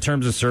 Isn't there a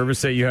terms of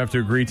service that you have to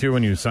agree to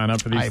when you sign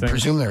up for these things? I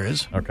presume there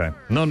is. Okay.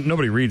 No,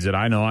 nobody reads it.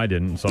 I know I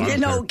didn't. So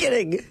No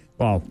kidding.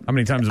 Well, how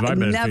many times have I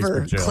been at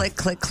Never. Facebook jail?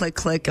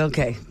 Click.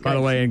 Okay. By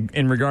the way,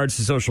 in regards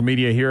to social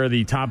media, here are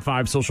the top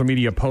 5 social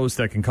media posts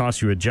that can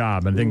cost you a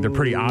job. I think they're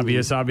pretty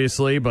obvious,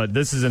 obviously, but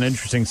this is an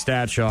interesting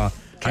stat, Shaw.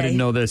 I didn't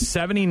know this.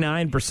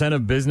 79%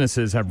 of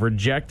businesses have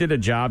rejected a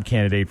job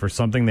candidate for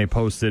something they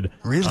posted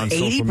on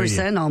social media.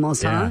 80%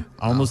 almost, huh?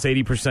 Almost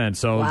 80%.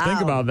 So Wow.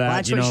 think about that.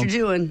 Watch what you're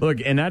doing. Look,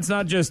 and that's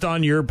not just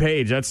on your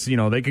page. That's,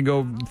 they can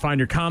go find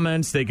your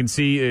comments. They can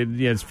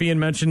see, as Fian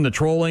mentioned, the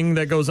trolling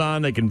that goes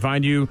on. They can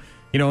find you,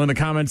 in the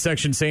comments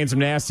section saying some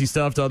nasty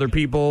stuff to other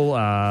people.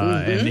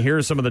 And here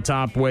are some of the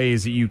top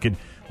ways that you could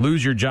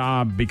lose your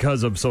job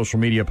because of social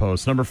media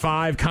posts. Number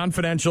 5,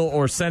 confidential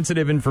or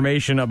sensitive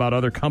information about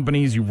other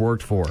companies you've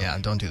worked for. Yeah,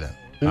 don't do that.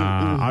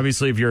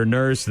 Obviously, if you're a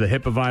nurse, the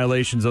HIPAA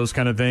violations, those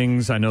kind of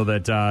things. I know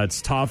that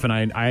it's tough, and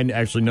I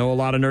actually know a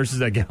lot of nurses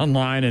that get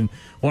online and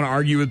want to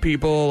argue with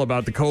people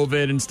about the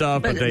COVID and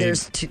stuff, but they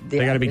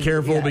got to be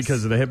careful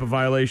because of the HIPAA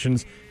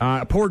violations.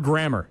 Poor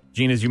grammar,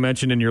 Gene, as you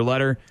mentioned in your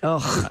letter.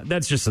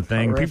 That's just a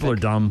thing. Horrific. People are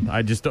dumb.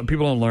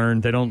 People don't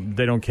learn. They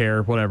don't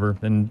care. Whatever.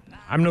 And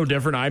I'm no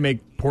different. I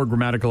make poor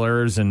grammatical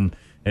errors, and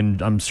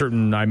I'm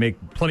certain I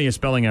make plenty of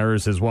spelling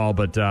errors as well.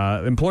 But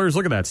employers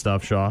look at that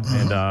stuff, Shaw,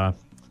 and.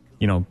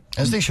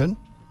 As they should.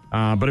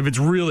 But if it's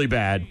really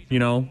bad,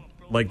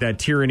 like that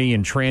tyranny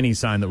and tranny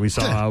sign that we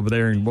saw over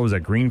there in, what was that,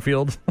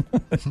 Greenfield?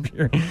 If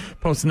you're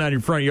posting that in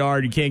your front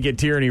yard, you can't get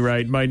tyranny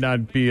right. Might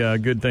not be a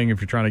good thing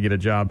if you're trying to get a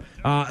job.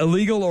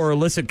 Illegal or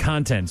illicit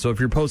content. So if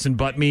you're posting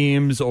butt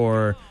memes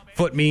or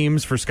foot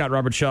memes for Scott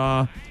Robert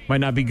Shaw,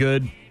 might not be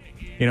good.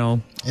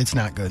 It's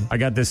not good. I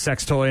got this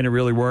sex toy and it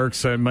really works.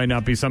 So it might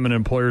not be something an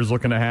employer's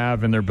looking to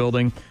have in their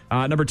building.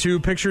 Number 2,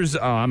 pictures.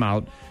 I'm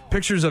out.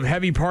 Pictures of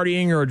heavy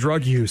partying or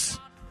drug use.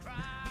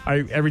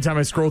 Every time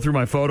I scroll through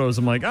my photos,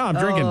 I'm like, I'm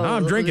drinking.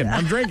 I'm drinking.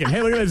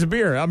 Hey, look at that. It's a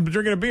beer. I'm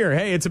drinking a beer.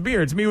 Hey, it's a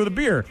beer. It's me with a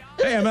beer.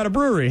 Hey, I'm at a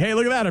brewery. Hey,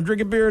 look at that. I'm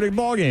drinking beer at a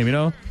ball game,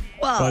 Well,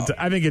 but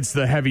I think it's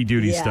the heavy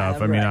duty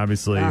stuff. I mean,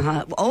 obviously.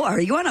 Oh, are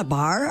you on a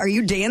bar? Are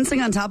you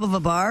dancing on top of a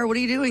bar? What are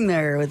you doing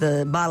there with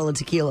a bottle of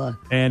tequila?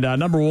 And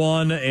number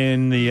 1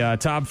 in the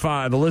top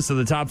 5, the list of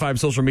the top 5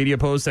 social media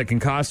posts that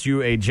can cost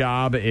you a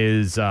job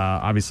is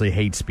obviously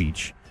hate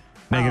speech.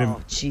 Negative.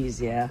 Oh,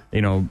 jeez, yeah.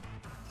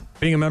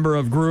 Being a member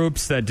of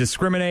groups that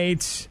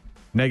discriminate,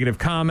 negative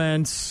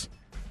comments,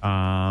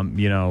 all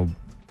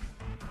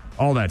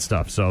that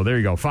stuff. So there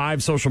you go.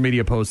 5 social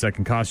media posts that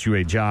can cost you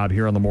a job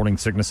here on the Morning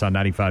Sickness on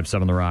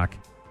 95.7 The Rock.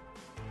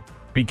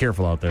 Be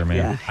careful out there,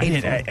 man.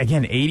 Yeah,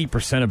 again,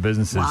 80% of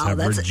businesses have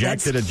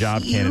rejected a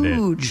job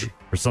candidate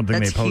for something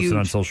they posted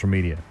on social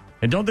media.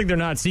 And don't think they're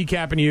not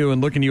CCAPing you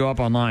and looking you up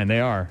online.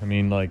 They are. I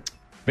mean,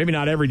 maybe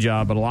not every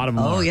job, but a lot of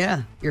them are. Oh,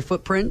 yeah. Your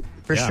footprint,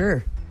 for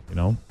sure.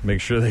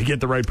 Make sure they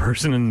get the right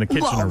person in the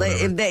kitchen. Well,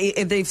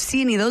 if they've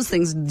seen any of those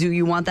things, do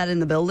you want that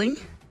in the building?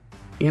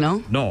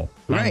 No.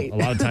 Right. A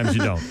lot of times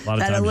you don't.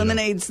 That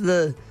eliminates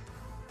the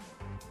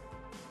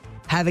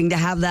having to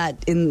have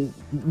that in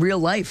real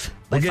life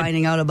by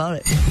finding out about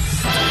it.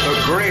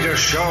 The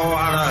greatest show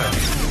on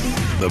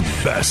earth. The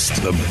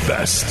best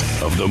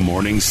of the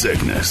Morning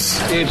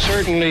Sickness. It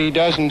certainly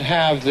doesn't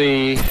have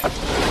the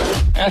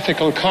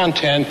ethical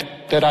content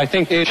that I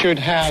think it should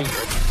have.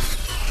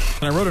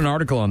 And I wrote an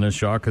article on this,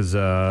 Shaw, because...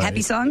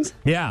 Happy songs?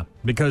 Yeah,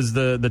 because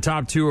the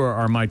top 2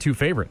 are my 2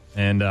 favorite.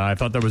 And I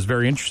thought that was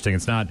very interesting.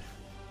 It's not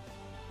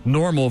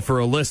normal for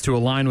a list to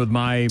align with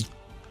my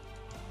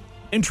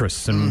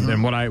interests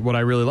and what I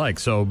really like.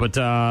 So, but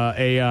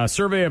a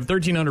survey of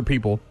 1,300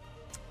 people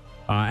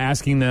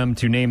asking them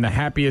to name the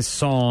happiest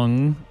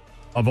song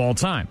of all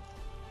time.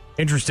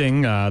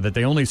 Interesting that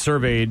they only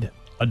surveyed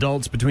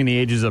adults between the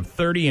ages of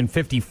 30 and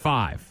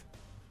 55.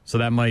 So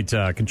that might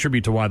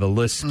contribute to why the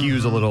list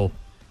skews a little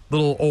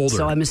older.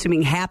 So I'm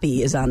assuming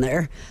Happy is on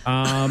there.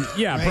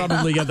 Yeah,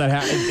 probably get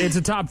that. It's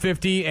a top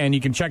 50, and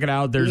you can check it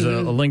out. There's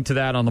a link to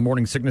that on the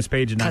Morning Sickness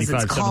page at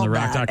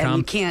 957therock.com. And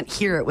you can't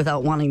hear it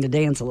without wanting to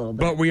dance a little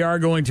bit. But we are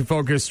going to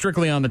focus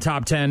strictly on the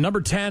top 10. Number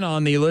 10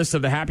 on the list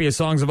of the happiest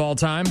songs of all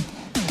time,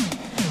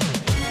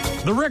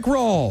 the Rick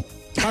Roll.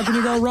 How can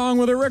you go wrong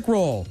with a Rick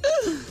Roll?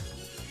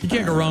 You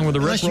can't go wrong with a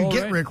Rick Roll, unless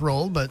you get Rick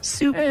rolled, but...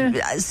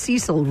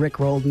 Cecil Rick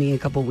rolled me a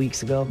couple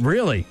weeks ago.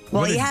 Really?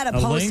 Well, he had a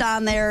post link?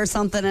 on there or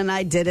something, and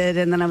I did it,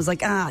 and then I was like,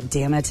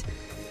 damn it.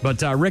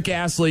 But Rick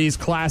Astley's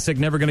classic,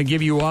 Never Gonna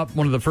Give You Up,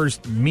 one of the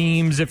first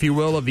memes, if you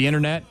will, of the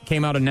internet,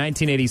 came out in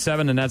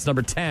 1987, and that's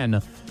number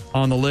 10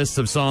 on the list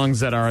of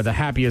songs that are the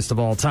happiest of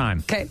all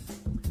time. Okay.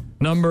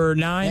 Number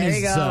 9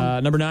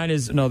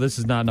 is no, this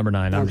is not number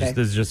 9. This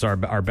is just our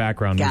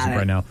background music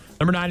right now.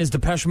 Number 9 is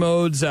Depeche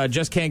Mode's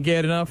Just Can't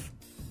Get Enough.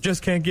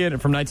 Just Can't Get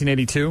It from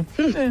 1982.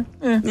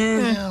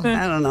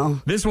 I don't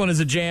know. This one is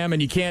a jam,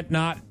 and you can't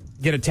not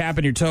get a tap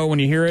in your toe when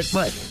you hear it.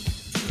 What?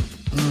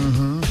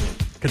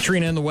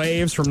 Katrina and the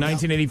Waves from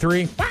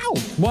 1983.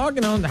 Wow!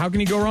 Walking on. How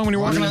can you go wrong when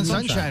you're walking on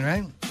sunshine?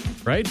 Right?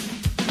 Right?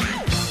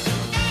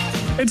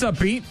 It's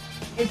upbeat.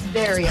 It's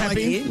very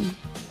upbeat.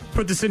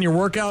 Put this in your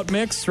workout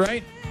mix,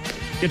 right?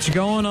 Get you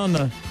going on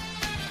the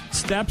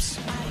steps.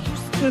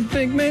 I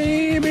think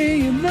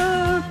maybe you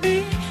love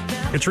me.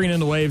 Katrina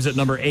and the Waves at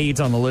number 8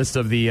 on the list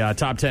of the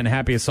top 10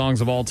 happiest songs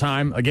of all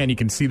time. Again, you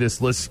can see this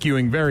list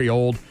skewing very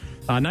old.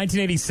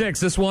 1986,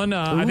 this one,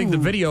 I think the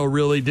video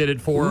really did it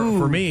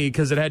for me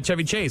because it had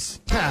Chevy Chase.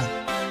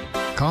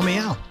 Call me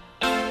out.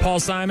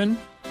 Paul Simon,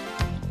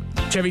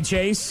 Chevy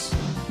Chase,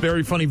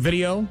 very funny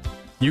video.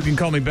 You can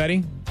call me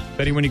Betty.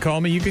 Betty, when you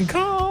call me, you can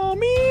call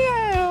me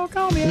out.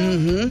 Call me out.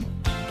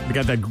 Mm-hmm. We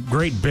got that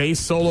great bass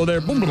solo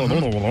there. Down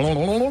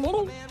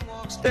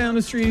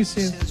the street.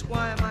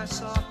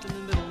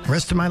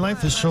 Rest of my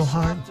life is so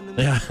hard.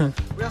 Yeah.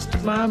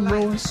 My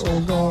bro is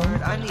so gone.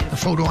 A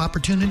photo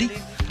opportunity.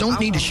 Don't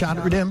need a shot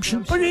at redemption.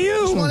 Look at you.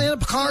 Just want to end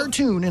up a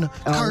cartoon in a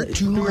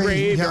cartoon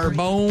graveyard.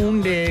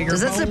 Bone digger. Does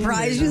that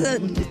surprise you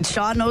that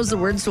Shaw knows the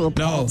words to a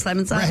Paul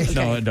Simon song? Right. Okay.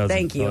 No, it doesn't.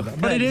 Thank you.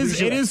 But it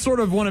is sort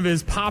of one of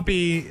his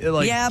poppy,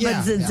 like. Yeah,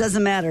 but it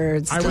doesn't matter.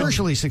 It's still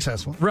commercially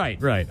successful.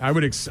 Right. I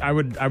would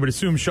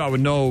assume Shaw would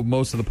know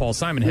most of the Paul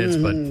Simon hits,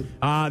 but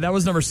that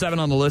was number 7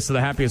 on the list of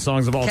the happiest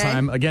songs of all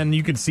time. Again,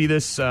 you can see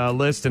this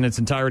list in its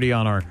entirety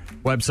on our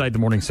website, the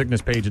Morning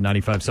Sickness page at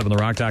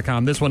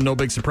 957therock.com. This one, no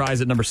big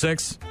surprise, at number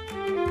 6.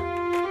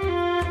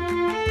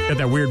 Got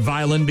that weird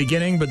violin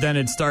beginning, but then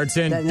it starts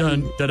in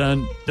dun dun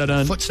dun dun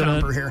dun. Foot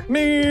stomper here.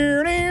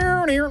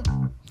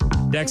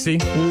 Dexy.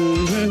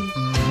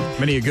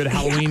 Many a good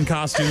Halloween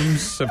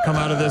costumes have come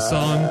out of this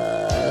song.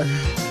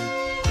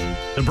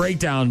 The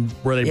breakdown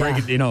where they break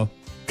it,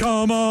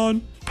 come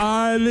on,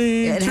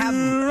 Eileen. It'd have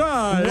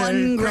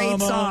one great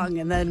song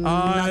and then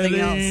nothing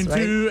else,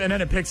 right? And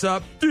then it picks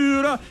up,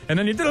 and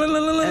then you,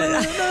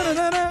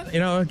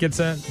 it gets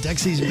that.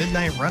 Dexy's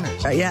Midnight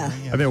Runners. Yeah. I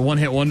think a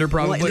one-hit wonder,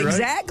 probably, right?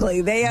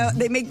 Exactly.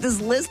 They make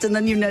this list and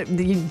then you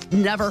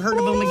never heard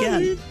of them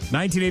again.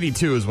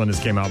 1982 is when this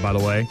came out, by the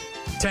way.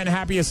 10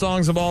 happiest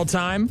songs of all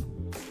time.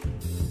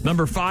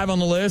 Number 5 on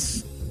the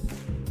list,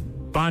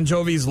 Bon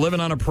Jovi's Living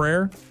on a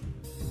Prayer.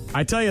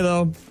 I tell you,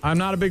 though, I'm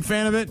not a big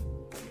fan of it.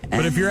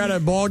 But if you're at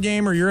a ball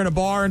game or you're in a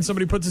bar and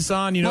somebody puts this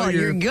on,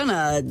 you're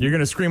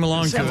gonna scream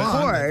along to it. Of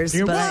course.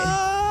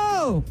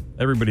 Whoa!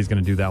 Everybody's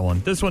gonna do that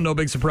one. This one, no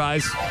big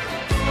surprise.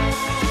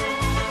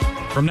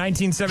 From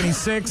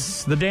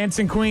 1976, The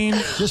Dancing Queen.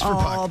 Just for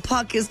Puck.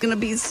 Puck is gonna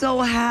be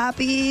so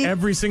happy.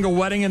 Every single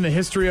wedding in the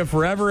history of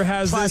forever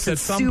has this at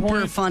some point.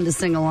 Super fun to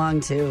sing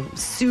along to.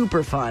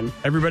 Super fun.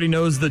 Everybody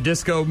knows the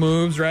disco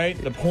moves,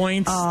 right? The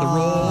points, the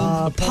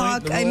roll, the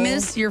Puck, point, the roll. I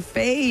miss your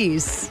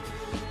face.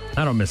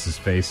 I don't miss his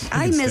face.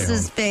 I miss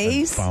his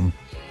face.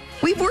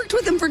 We've worked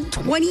with him for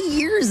 20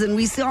 years, and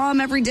we saw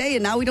him every day,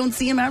 and now we don't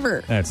see him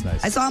ever. That's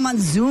nice. I saw him on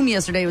Zoom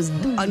yesterday. It was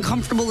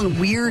uncomfortable and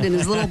weird in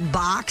his little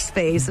box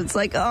face. It's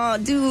like, oh,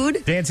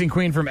 dude. Dancing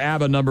Queen from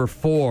ABBA, number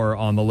 4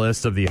 on the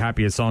list of the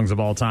happiest songs of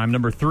all time.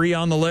 Number 3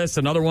 on the list,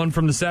 another one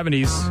from the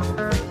 70s.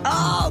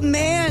 Oh,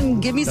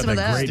 man. Give me some of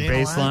that. Great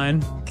bass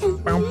line. You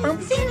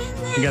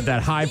got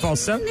that high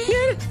falsetto. What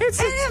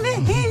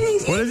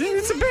is it?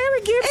 It's a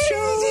Barry Gibb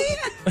show.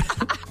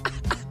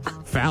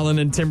 Fallon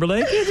and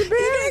Timberlake.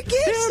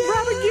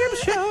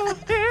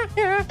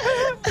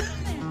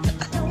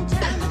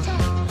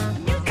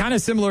 Kind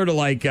of similar to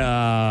like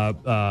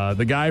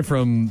the guy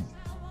from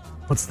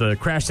what's the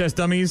Crash Test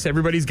Dummies?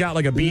 Everybody's got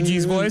like a Bee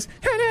Gees voice.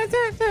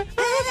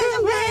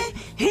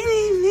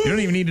 You don't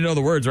even need to know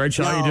the words, right,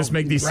 Shaw? You just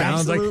make these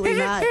sounds like.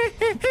 Not.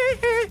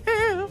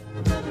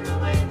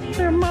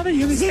 Your mother,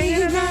 you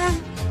stay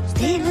alive.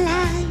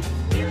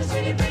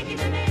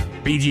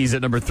 Bee Gees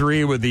at number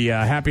 3 with the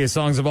happiest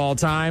songs of all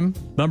time.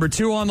 Number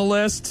 2 on the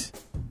list.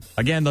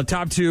 Again, the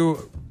top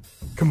 2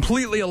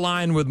 completely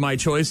align with my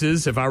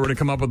choices if I were to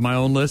come up with my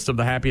own list of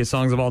the happiest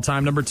songs of all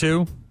time. Number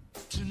 2.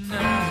 Tonight,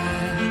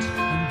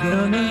 I'm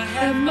gonna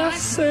have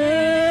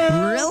myself.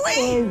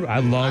 Really?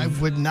 I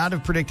would not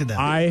have predicted that.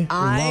 I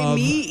love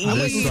me I'm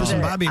this looking for song. some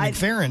Bobby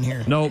McFerrin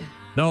here. Nope.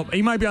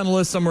 He might be on the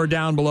list somewhere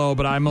down below,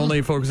 but I'm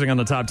only focusing on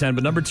the top 10.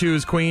 But number 2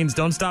 is Queen's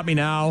Don't Stop Me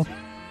Now.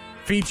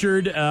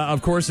 Featured,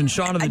 of course, in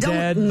Shaun of the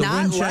Dead. The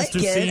Winchester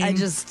scene.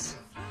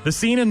 The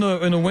scene in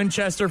the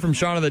Winchester from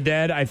Shaun of the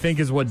Dead, I think,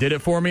 is what did it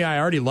for me. I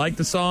already liked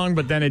the song,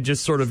 but then it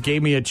just sort of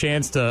gave me a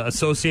chance to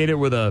associate it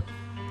with a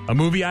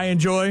movie I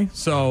enjoy.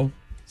 So,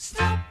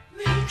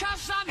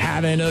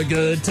 having a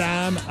good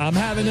time.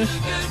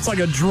 It's like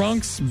a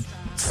drunk's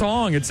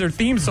song. It's their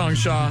theme song,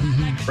 Shaw,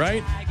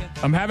 right?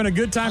 I'm having a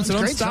good time, so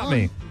don't stop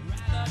me.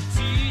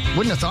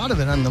 Wouldn't have thought of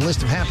it on the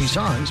list of happy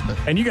songs, but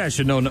and you guys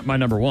should know my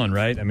number 1,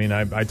 right? I mean,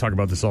 I talk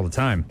about this all the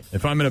time.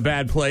 If I'm in a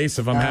bad place,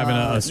 if I'm having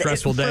a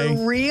stressful day,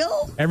 for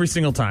real, every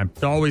single time,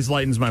 it always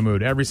lightens my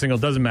mood. Every single,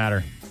 doesn't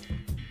matter.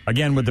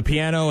 Again, with the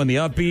piano and the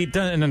upbeat,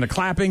 and then the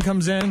clapping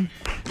comes in,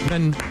 and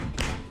then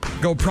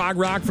go prog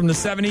rock from the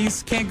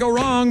 70s. Can't go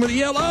wrong with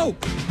ELO.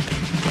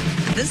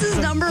 This is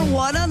number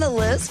 1 on the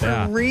list,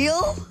 for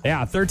real? Yeah,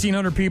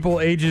 1,300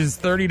 people ages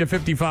 30 to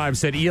 55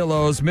 said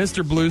ELO's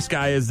Mr. Blue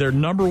Sky is their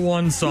number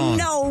 1 song.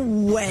 No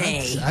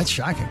way. That's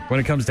shocking. When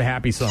it comes to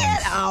happy songs.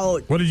 Get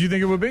out. What did you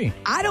think it would be?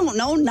 I don't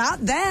know,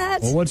 not that.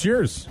 Well, what's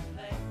yours?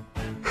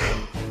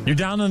 You're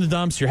down in the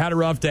dumps, you had a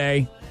rough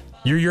day.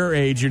 You're your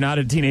age. You're not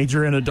a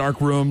teenager in a dark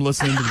room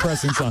listening to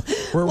depressing songs.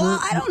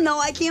 I don't know.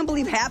 I can't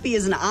believe Happy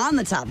isn't on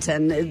the top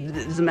 10,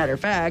 as a matter of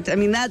fact. I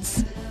mean,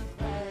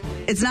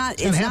 it's not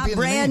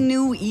brand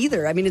new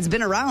either. I mean, it's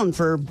been around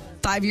for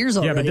 5 years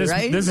already,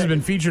 right? This has been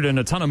featured in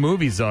a ton of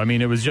movies, though. I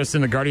mean, it was just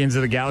in the Guardians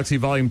of the Galaxy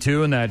Volume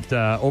 2 and that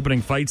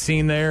opening fight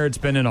scene there. It's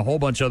been in a whole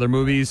bunch of other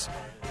movies.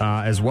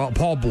 as well.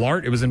 Paul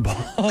Blart. It was in Paul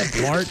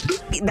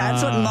Blart.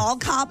 That's what Mall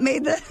Cop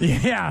made that?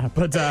 Yeah,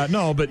 but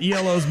no, but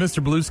ELO's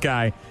Mr. Blue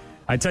Sky.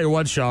 I tell you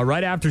what, Shaw,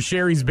 right after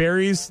Sherry's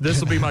Berries, this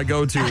will be my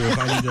go-to if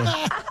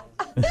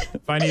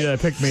I need to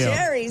pick me up.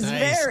 Sherry's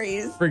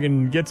Berries.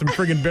 Friggin' get some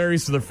friggin'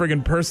 berries to the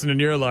friggin' person in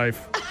your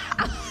life.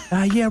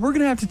 Yeah, we're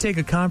going to have to take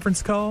a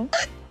conference call.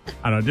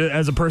 I don't know,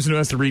 as a person who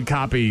has to read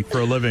copy for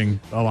a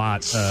living a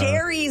lot.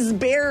 Sherry's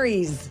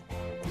Berries.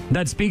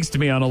 That speaks to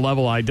me on a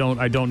level I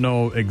don't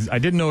know. I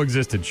didn't know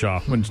existed, Shaw,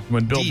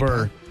 when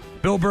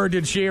Bill Burr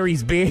did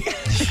Sherry's Berries.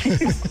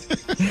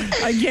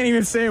 I can't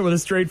even say it with a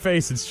straight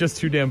face. It's just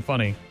too damn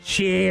funny.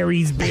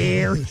 Sherry's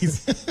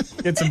Berries.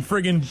 Get some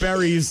friggin'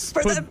 berries.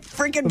 For the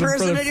friggin'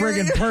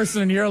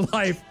 person in your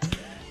life.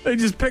 They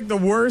just picked the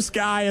worst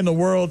guy in the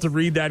world to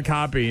read that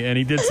copy, and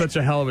he did such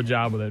a hell of a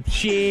job with it.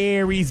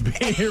 Sherry's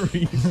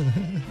Berries.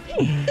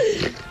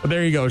 But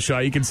there you go, Shaw.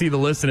 You can see the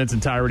list in its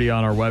entirety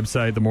on our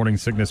website, the Morning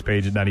Sickness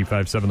page at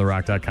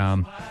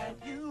 957therock.com.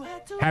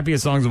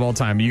 Happiest songs of all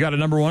time. You got a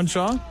number one,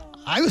 Shaw?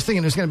 I was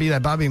thinking it was going to be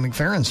that Bobby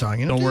McFerrin song.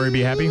 You know? Don't Worry,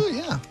 Be Happy?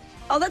 Yeah.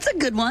 Oh, that's a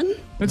good one.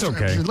 It's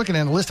okay. If you're looking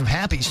at a list of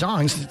happy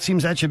songs, it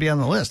seems that should be on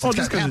the list. Well,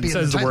 just because it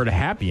says the word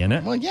happy in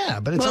it. Well, yeah,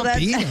 but it's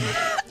upbeat.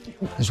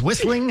 There's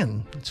whistling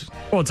and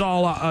it's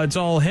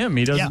all him.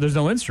 He doesn't. Yeah. There's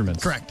no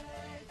instruments. Correct.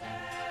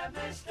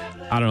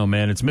 I don't know,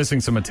 man. It's missing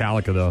some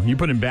Metallica though. You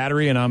put in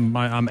Battery, and I'm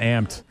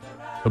amped.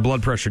 The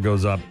blood pressure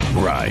goes up.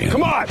 Ryan,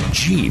 come on,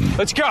 Gene,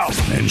 let's go.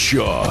 And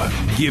Shaw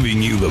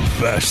giving you the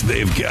best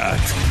they've got.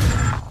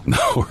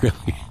 No,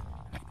 really.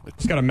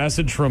 Just got a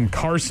message from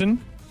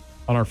Carson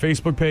on our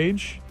Facebook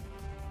page.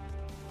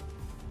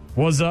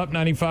 What's up,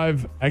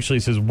 95? Actually,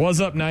 it says, what's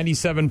up,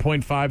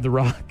 97.5 The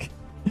Rock?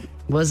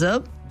 What's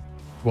up?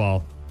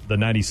 Well, the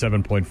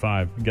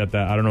 97.5. You got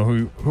that. I don't know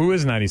who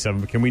is 97,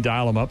 but can we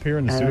dial them up here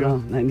in the studio? I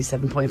don't know,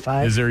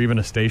 97.5. Is there even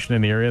a station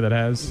in the area that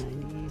has?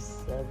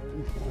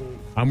 97.5.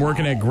 I'm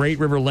working at Great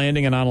River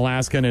Landing in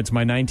Onalaska, and it's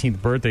my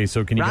 19th birthday,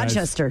 so can you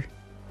Rochester.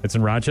 It's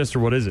in Rochester?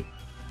 What is it?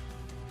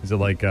 Is it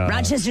like...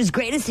 Rochester's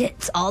greatest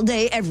hits all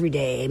day, every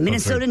day.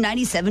 Minnesota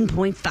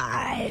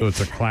 97.5. So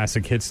it's a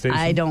classic hit station?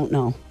 I don't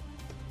know.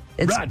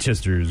 It's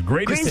Rochester's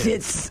greatest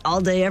hits all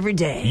day, every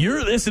day.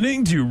 You're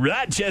listening to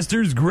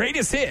Rochester's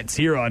greatest hits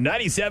here on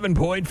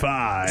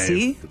 97.5.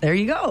 See? There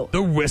you go.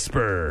 The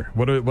Whisper.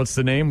 What's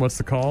the name? What's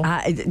the call?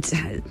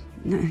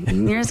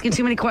 You're asking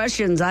too many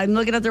questions. I'm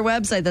looking at their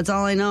website. That's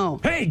all I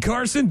know. Hey,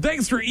 Carson,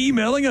 thanks for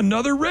emailing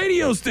another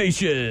radio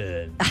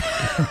station.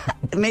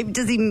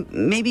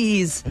 Maybe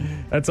he's...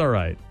 That's all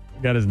right.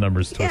 Got his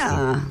numbers twisted.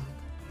 Yeah.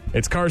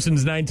 It's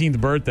Carson's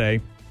 19th birthday.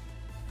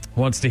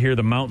 Wants to hear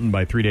The Mountain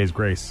by 3 Days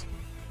Grace.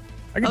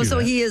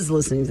 He is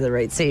listening to the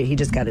right state. He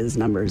just got his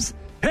numbers.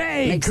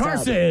 Hey,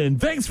 Carson,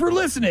 thanks for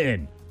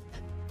listening.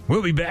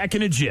 We'll be back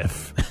in a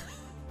jiff.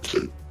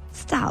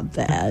 Stop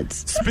that.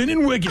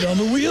 Spinning wicked on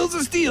the wheels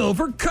of steel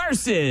for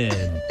Carson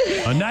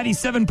on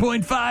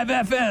 97.5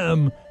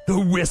 FM, The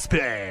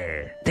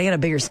Whisper. They got a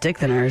bigger stick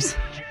than ours.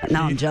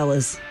 Now I'm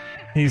jealous.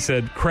 He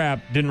said, crap,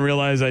 didn't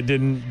realize I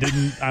didn't,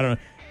 I don't know.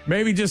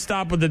 Maybe just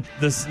stop with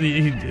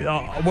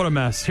what a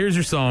mess. Here's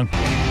your song.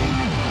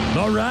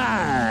 All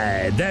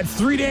right, that's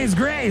 3 Days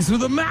Grace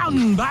with a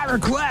Mountain by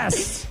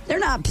request. They're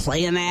not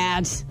playing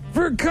that.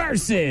 For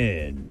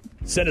Carson.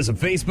 Send us a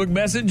Facebook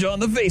message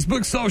on the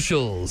Facebook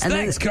socials.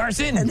 Thanks,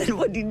 Carson. And then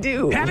what did he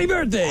do? Happy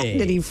birthday.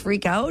 Did he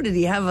freak out? Did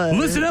he have a...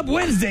 Listen up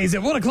Wednesdays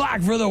at 1 o'clock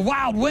for the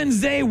Wild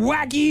Wednesday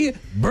wacky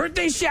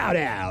birthday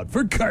shout-out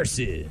for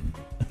Carson.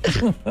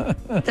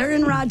 They're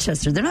in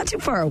Rochester. They're not too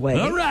far away.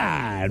 All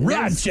right,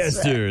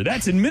 Rochester.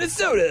 That's in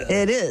Minnesota.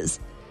 It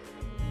is.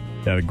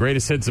 Yeah, the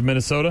greatest hits of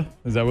Minnesota.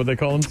 Is that what they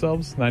call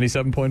themselves?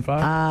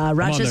 97.5?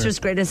 Rochester's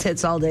greatest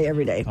hits all day,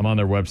 every day. I'm on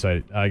their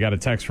website. I got a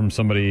text from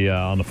somebody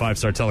on the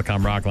 5-Star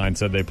Telecom Rock line,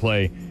 said they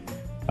play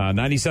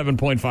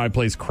 97.5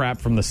 plays crap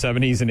from the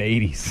 70s and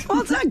 80s.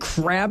 Well, it's not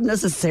crap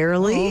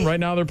necessarily. Well, right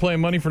now they're playing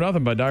Money for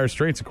Nothing by Dire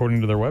Straits,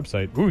 according to their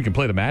website. Ooh, we can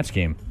play the match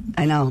game.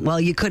 I know. Well,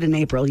 you could in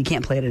April. You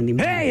can't play it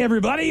anymore. Hey,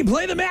 everybody,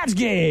 play the match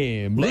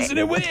game. Listen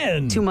and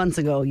win. 2 months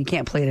ago, you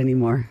can't play it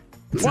anymore.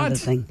 It's not a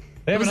thing.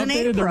 They haven't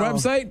updated their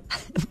website?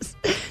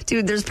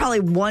 Dude, there's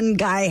probably one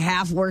guy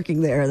half working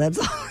there. That's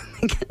all.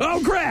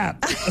 Oh,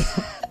 crap.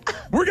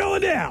 We're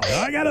going down.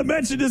 I got to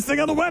mention this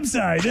thing on the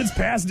website. It's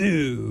past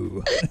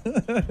due.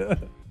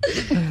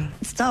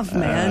 It's tough,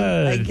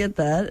 man. I get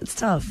that. It's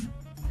tough.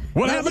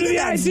 What happened to the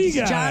IC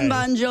guy? John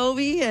Bon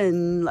Jovi,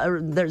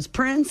 and there's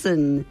Prince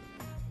and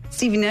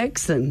Stevie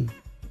Nicks, and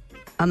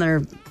on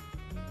their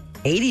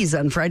 80s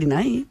on Friday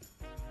night.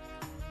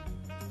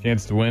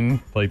 Chance to win,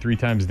 play 3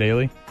 times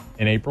daily.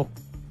 In April?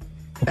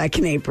 Back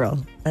in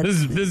April. This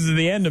is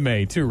the end of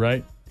May, too,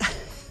 right?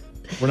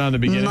 We're not in the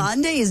beginning.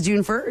 Monday is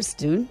June 1st,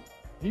 dude.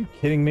 Are you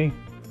kidding me?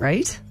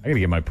 Right? I got to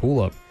get my pool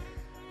up.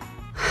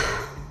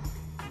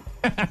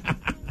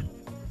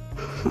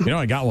 You know,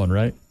 I got one,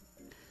 right?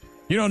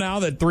 You know now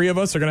that 3 of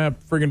us are going to have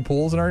friggin'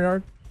 pools in our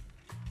yard?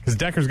 Because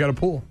Decker's got a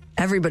pool.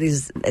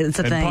 It's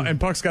a thing. And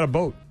Puck's got a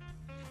boat.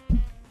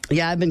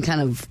 Yeah, I've been kind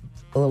of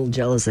a little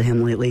jealous of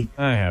him lately.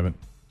 I haven't.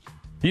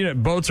 You know,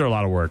 boats are a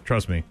lot of work,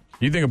 trust me.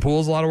 You think a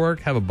pool's a lot of work?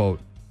 Have a boat.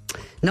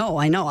 No,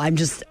 I know. I'm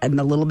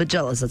a little bit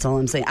jealous. That's all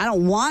I'm saying. I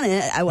don't want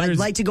it. I'd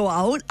like to go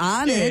out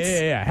on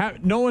it. Yeah.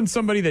 Knowing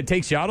somebody that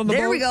takes you out on the boat.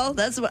 There we go.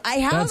 That's what I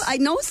have. I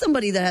know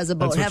somebody that has a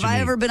boat. Have I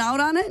ever been out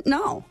on it?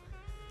 No.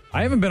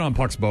 I haven't been on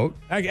Puck's boat.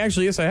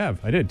 Actually, yes, I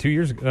have. I did 2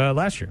 years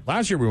last year.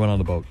 Last year we went on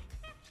the boat.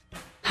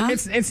 Huh?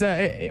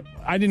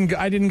 I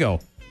didn't go.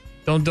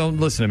 Don't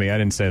listen to me. I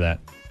didn't say that.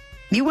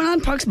 You went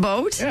on Puck's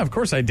boat? Yeah, of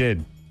course I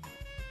did.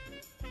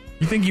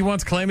 You think he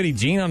wants Calamity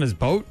Jane on his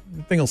boat?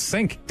 The thing will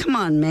sink. Come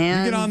on,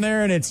 man. You get on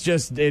there and it's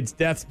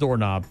death's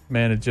doorknob,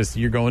 man.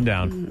 You're going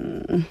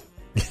down.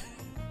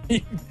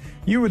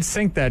 You would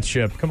sink that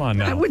ship. Come on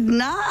now. I would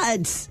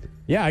not.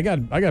 Yeah, I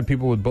got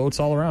people with boats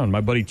all around. My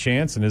buddy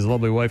Chance and his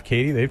lovely wife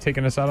Katie, they've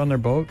taken us out on their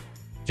boat.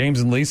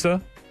 James and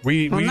Lisa.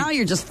 Now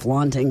you're just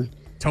flaunting.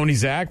 Tony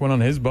Zach went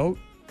on his boat.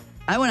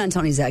 I went on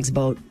Tony Zach's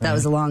boat. That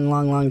was a long,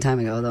 long, long time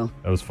ago, though.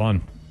 That was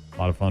fun. A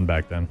lot of fun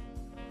back then.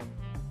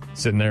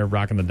 Sitting there,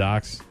 rocking the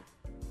docks.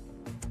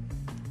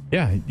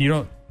 Yeah,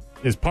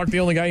 is Puck the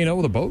only guy you know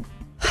with a boat?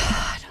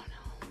 I don't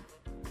know.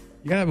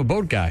 You gotta have a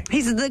boat guy.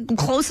 He's the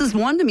closest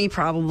one to me,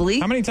 probably.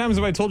 How many times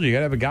have I told you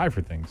gotta have a guy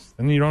for things?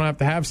 Then you don't have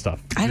to have stuff.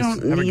 I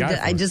don't need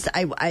that.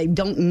 I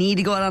don't need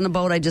to go out on a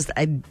boat.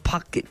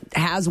 Puck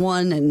has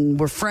one, and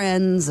we're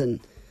friends,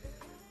 and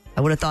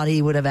I would have thought he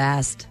would have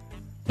asked.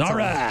 All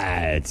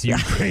right, you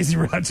crazy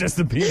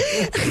Rochester people.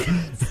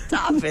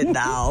 Stop it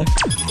now.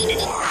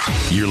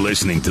 You're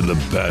listening to the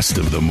best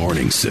of the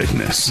morning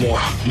sickness.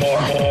 More.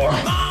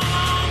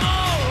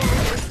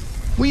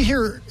 We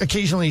hear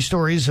occasionally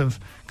stories of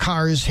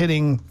cars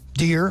hitting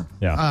deer,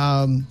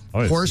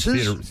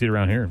 horses. See it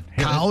around here.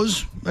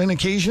 Cows, an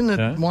occasion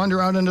that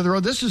wander out into the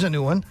road. This is a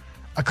new one.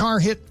 A car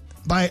hit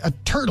by a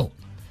turtle.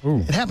 Ooh.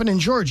 It happened in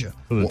Georgia.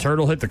 So the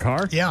turtle hit the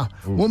car? Yeah.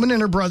 Ooh. Woman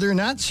and her brother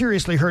not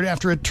seriously hurt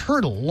after a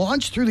turtle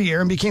launched through the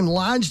air and became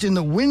lodged in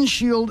the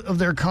windshield of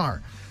their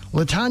car.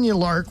 LaTanya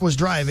Lark was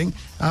driving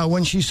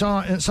when she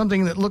saw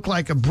something that looked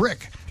like a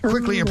brick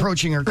quickly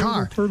approaching her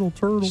car.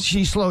 Turtle.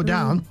 She slowed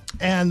down,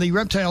 and the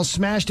reptile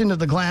smashed into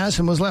the glass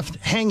and was left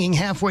hanging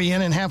halfway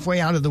in and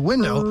halfway out of the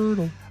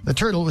window. The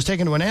turtle was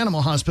taken to an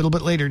animal hospital,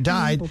 but later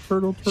died.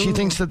 She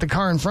thinks that the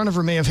car in front of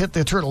her may have hit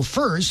the turtle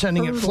first,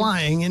 sending it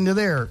flying into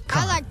their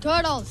car. I like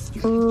turtles.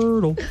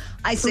 Turtle.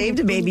 I saved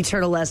a baby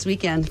turtle last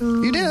weekend.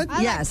 You did?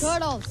 Yes. Like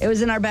turtles. It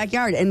was in our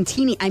backyard. And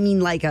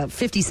like a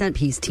 50-cent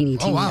piece, teeny.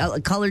 Oh, wow.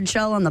 A colored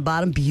shell on the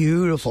bottom.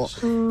 Beautiful.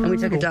 And we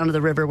took it down to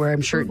the river where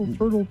I'm sure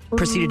it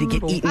proceeded to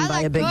get eaten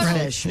by a big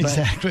fish.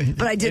 Exactly.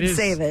 But I did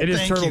save it. It is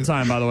Thank turtle you.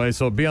 time, by the way,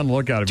 so be on the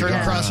lookout.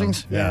 Turtle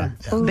crossings? Yeah.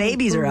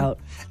 Babies are out.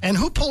 And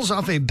who pulls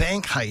off a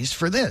bank heist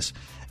for this?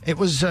 It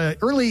was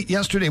early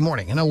yesterday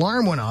morning. An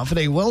alarm went off at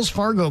a Wells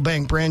Fargo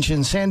bank branch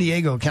in San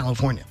Diego,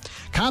 California.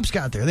 Cops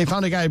got there. They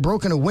found a guy had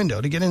broken a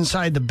window to get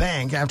inside the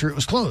bank after it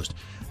was closed.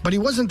 But he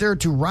wasn't there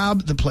to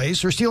rob the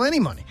place or steal any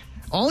money.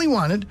 All he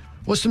wanted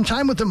was some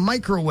time with the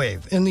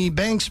microwave in the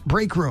bank's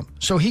break room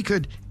so he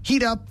could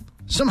heat up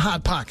some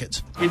Hot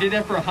Pockets. You did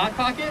that for a Hot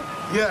Pocket?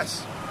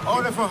 Yes.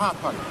 Order for a Hot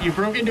Pocket. You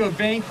broke into a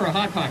bank for a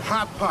Hot Pocket?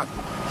 Hot Pocket.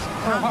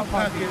 For a Hot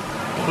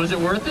Pocket. Was it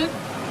worth it?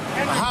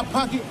 A Hot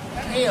Pocket?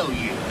 Hell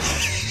yeah.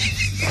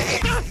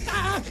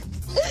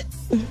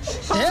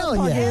 Hell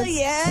yeah. Hell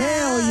yeah.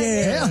 Hell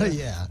yeah. Hell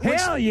yeah.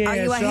 Hell yeah. Are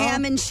you a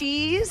ham and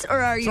cheese or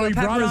are you So a he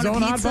brought his pepperoni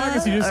own Hot pizza?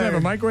 Pockets? He just have a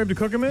microwave to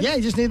cook them in? Yeah,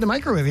 you just need the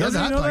microwave. He has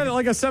Doesn't a he Hot know that? Pocket.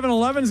 Like a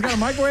 7-Eleven's got a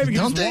microwave. You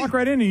can Don't just they? walk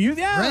right in and use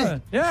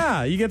Right.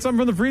 Yeah, you get something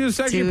from the freezer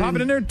section, you Dude, pop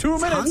it in there, 2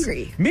 minutes.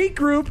 hungry. Meat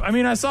Group. I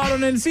mean, I saw it on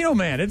Encino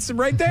Man. It's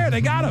right there.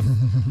 They got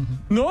him.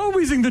 No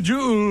wheezing the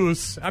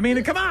juice. I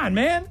mean, come on,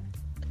 man.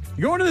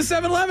 You go into the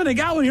 7-Eleven, they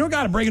got one. You don't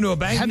got to break into a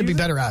bank. Had to be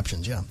better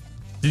options, yeah.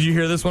 Did you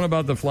hear this one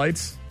about the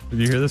flights? Did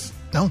you hear this?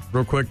 No.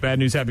 Real quick, bad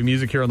news, happy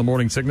music here on the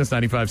Morning Sickness,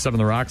 95.7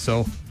 The Rock.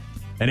 So,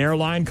 an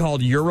airline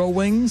called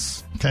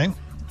Eurowings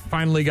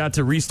finally got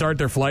to restart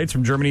their flights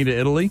from Germany to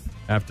Italy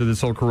after this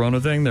whole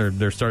Corona thing.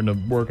 They're starting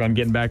to work on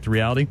getting back to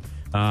reality.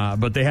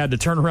 But they had to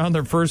turn around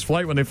their first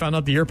flight when they found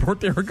out the airport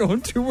they were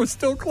going to was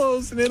still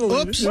closed in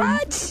Italy. Oops.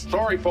 What?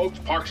 Sorry, folks.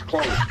 Park's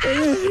closed. They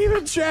didn't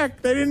even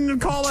check. They didn't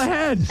call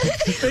ahead.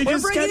 They We're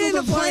just bringing in scheduled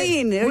a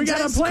plane. We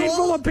got a plane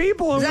full of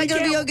people. Is and that we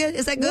going to be can't- okay?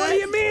 Is that good? What do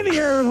you mean the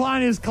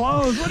airline is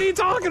closed? What are you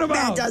talking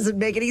about? That doesn't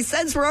make any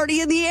sense. We're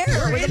already in the air with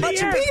a In the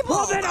bunch air. of people.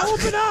 Well, then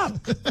open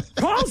up.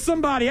 Call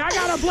somebody. I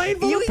got a plane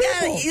full of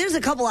people. There's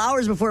a couple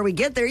hours before we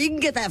get there. You can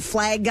get that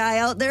flag guy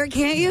out there,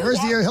 can't you? Where's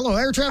the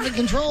air traffic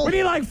control? We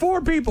need like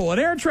 4 people. An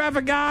air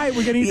traffic guy.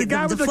 We're going to need the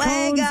guy with the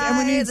flag cones. guy, And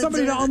we need that's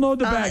somebody to it. unload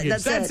the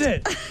baggage. That's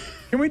it.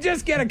 Can we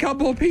just get a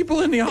couple of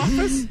people in the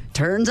office?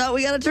 Turns out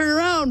we got to turn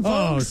around,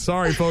 Oh, folks.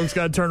 sorry, folks.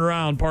 Got to turn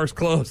around. Park's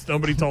closed.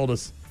 Nobody told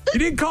us. You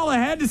didn't call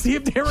ahead to see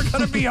if they were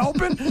going to be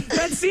open?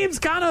 That seems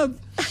kind of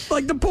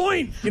like the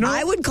point, you know?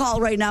 I would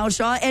call right now,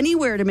 Shaw,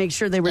 anywhere to make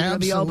sure they were going to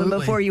be open Absolutely.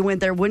 before you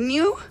went there, wouldn't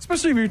you?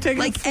 Especially if you're taking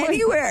a Like flight.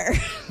 anywhere.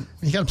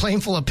 You got a plane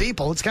full of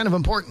people. It's kind of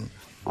important.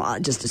 Well, I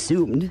just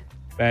assumed.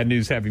 Bad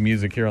news, happy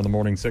music here on the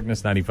Morning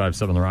Sickness,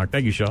 95.7 The Rock.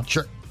 Thank you, Shaw.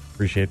 Sure.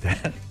 Appreciate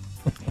that.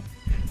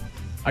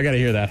 I got to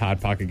hear that Hot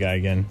Pocket guy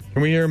again.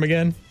 Can we hear him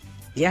again?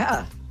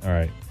 Yeah. All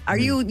right. Are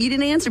you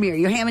didn't answer me. Are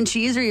you ham and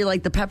cheese or you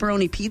like the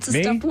pepperoni pizza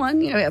stuffed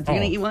one? You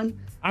gonna eat one?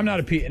 I'm not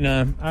a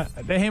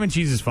the ham and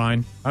cheese is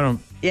fine. I don't.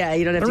 Yeah,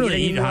 you don't have to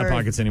really eat eat Hot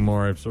Pockets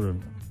anymore. I've sort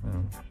of.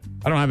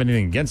 I don't have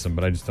anything against them,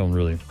 but I just don't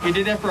really. You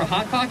did that for a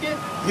Hot Pocket?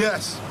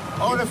 Yes.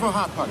 Order for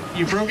Hot Pocket.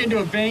 You broke into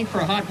a bank for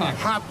a Hot Pocket?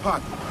 Hot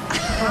Pocket.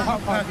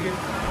 Hot Pocket.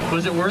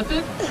 Was it worth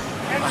it?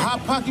 A Hot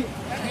Pocket?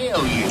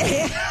 Hell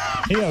yeah.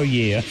 Hell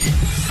yeah.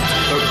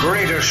 The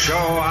greatest show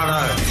on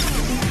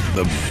earth.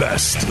 The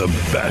best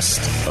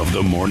of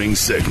the morning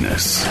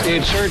sickness.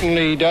 It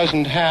certainly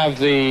doesn't have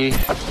the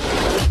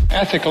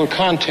ethical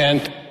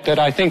content that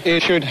I think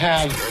it should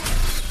have.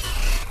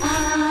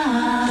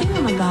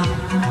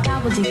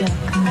 Gobbledygook.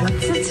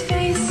 What's its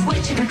face?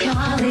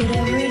 Whatchamacallit.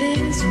 Whatever it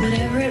is,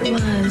 whatever it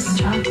was.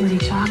 Chocolatey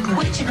chocolate.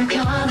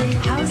 Whatchamacallit.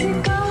 How's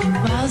it go?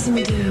 Wowzum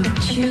do.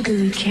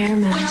 Chew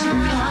caramel.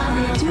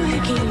 Whatchamacallit.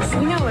 Doohickeys.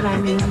 You know what I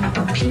mean.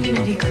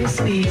 Peanutty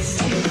crispies.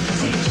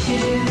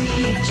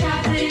 Chewy,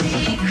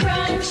 chocolatey,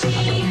 crunchy.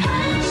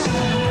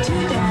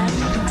 Doodad.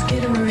 It's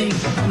getting Marie.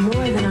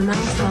 More than a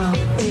mouthful.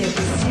 It's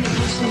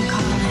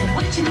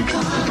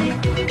whatchamacallit.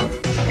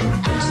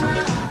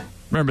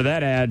 Remember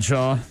that ad,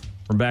 Shaw?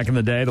 From back in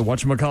the day, the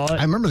whatchamacallit?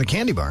 I remember the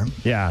candy bar.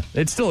 Yeah,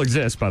 it still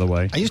exists, by the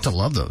way. I used to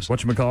love those.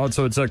 Whatchamacallit.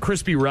 So it's a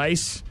crispy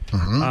rice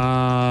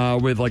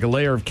with like a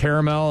layer of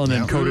caramel and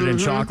then coated in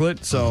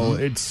chocolate. So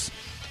it's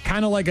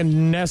kind of like a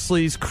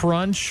Nestle's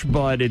Crunch,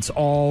 but it's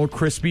all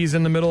Crispies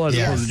in the middle as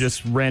opposed to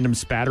just random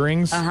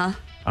spatterings.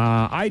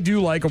 I do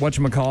like a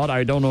whatchamacallit.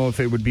 I don't know if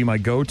it would be my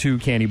go-to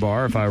candy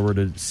bar if I were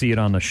to see it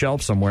on the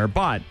shelf somewhere,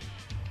 but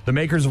the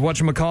makers of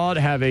whatchamacallit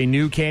have a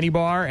new candy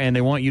bar, and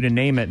they want you to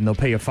name it, and they'll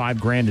pay you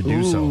 $5,000 to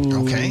do so.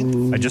 Okay.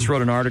 I just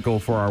wrote an article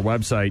for our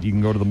website. You can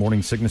go to the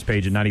Morning Sickness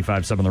page at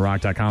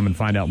 957therock.com and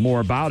find out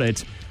more about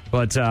it.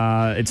 But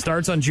it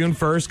starts on June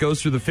 1st,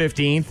 goes through the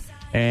 15th,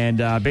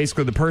 and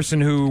basically the person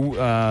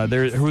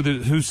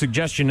whose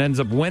suggestion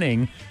ends up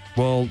winning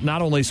will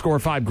not only score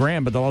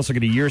 $5,000, but they'll also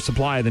get a year's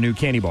supply of the new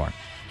candy bar.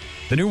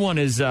 The new one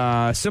is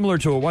similar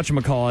to a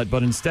whatchamacallit,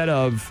 but instead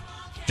of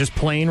just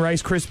plain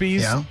Rice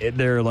Krispies,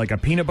 they're like a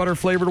peanut butter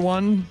flavored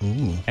one.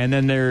 Ooh. And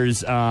then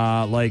there's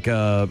like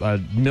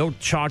a milk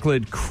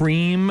chocolate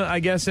cream,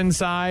 I guess,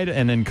 inside,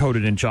 and then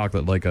coated in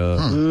chocolate like a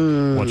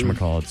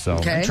whatchamacallit. So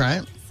try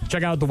it.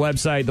 Check out the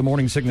website, the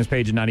Morning Sickness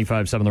page at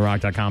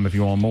 957therock.com if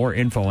you want more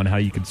info on how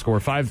you can score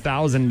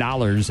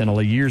 $5,000 and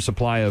a year's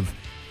supply of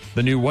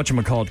the new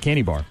whatchamacallit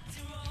candy bar.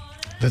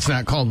 That's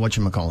not called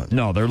whatchamacallit.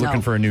 No, they're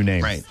looking for a new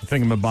name. Right.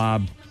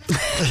 Thingamabob,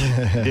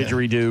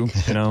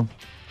 didgeridoo, you know.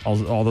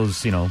 All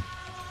those, you know.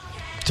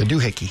 It's a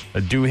doohickey.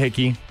 A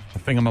doohickey, a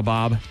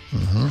thingamabob.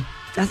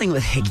 Nothing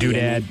with hickey.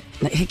 Doodad.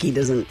 Hickey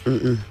doesn't.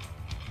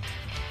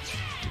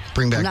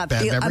 Bring back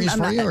bad memories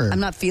for you? Or? I'm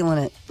not feeling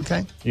it.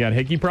 Okay. You got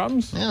hickey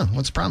problems? Yeah,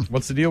 what's the problem?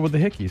 What's the deal with the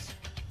hickeys?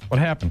 What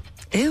happened?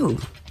 Ew.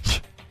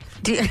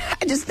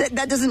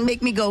 That doesn't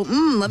make me go,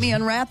 let me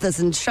unwrap this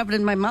and shove it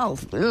in my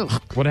mouth. Ew.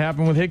 What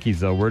happened with hickeys,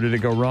 though? Where did it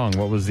go wrong?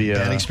 What was the...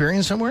 Bad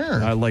experience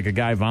somewhere? Like a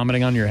guy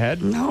vomiting on your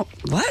head? No.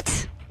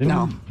 What?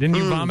 Didn't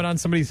you vomit on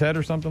somebody's head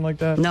or something like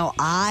that? No,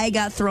 I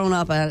got thrown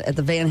up at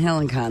the Van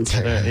Halen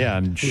concert. Yeah,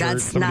 and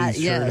that's not,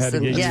 yes.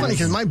 It's funny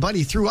because my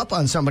buddy threw up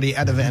on somebody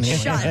at a Van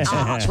Halen. Shut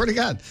up. I swear to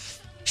God.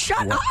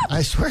 Shut up.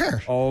 I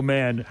swear. Oh,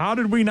 man. How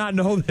did we not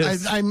know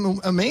this? I'm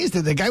amazed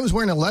that the guy was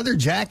wearing a leather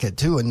jacket,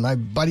 too, and my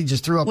buddy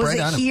just threw up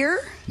right on him. Was it here?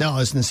 No,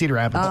 it's in the Cedar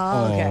Rapids.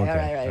 Oh,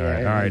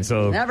 okay. All right.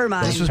 So never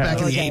mind. This was back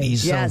in the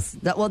 80s. Yes.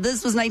 So. Well,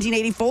 this was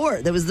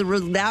 1984. There was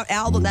that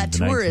album, that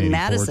tour in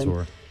Madison.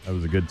 Tour. That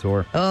was a good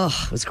tour. Oh,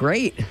 it was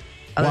great.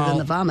 Other than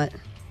the vomit.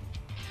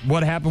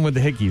 What happened with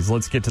the hickeys?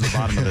 Let's get to the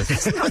bottom of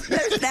this.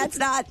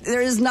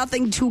 There is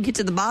nothing to get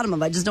to the bottom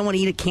of. I just don't want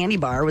to eat a candy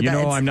bar with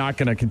that. I'm not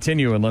going to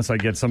continue unless I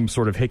get some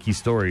sort of hickey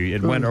story.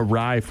 It went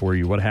awry for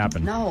you. What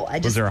happened? No,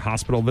 Was there a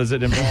hospital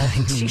visit involved?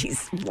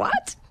 Jeez,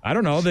 what? I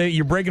don't know.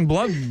 You're breaking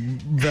blood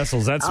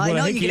vessels. That's what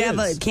a hickey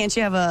is. Can't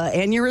you have an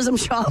aneurysm,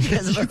 Shaw?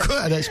 You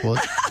could, I suppose.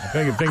 I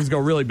think if things go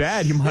really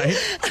bad, you might. I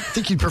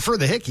think you'd prefer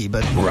the hickey,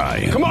 but...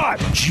 Ryan. Come on.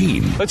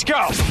 Gene. Let's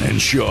go.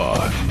 And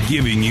Shaw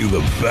giving you the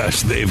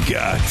best they've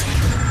got.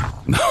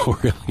 No,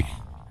 really.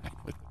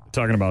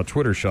 Talking about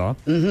Twitter, Shaw.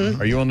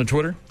 Are you on the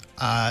Twitter?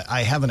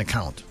 I have an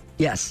account.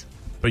 Yes.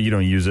 But you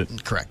don't use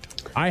it?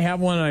 Correct. I have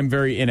one. I'm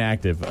very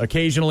inactive.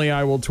 Occasionally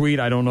I will tweet.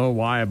 I don't know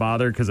why I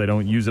bother because I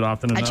don't use it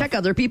often enough. I check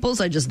other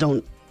people's. I just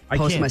don't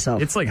post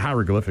myself. It's like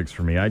hieroglyphics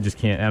for me. I just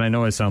can't. And I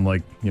know I sound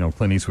like,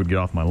 Clint Eastwood, get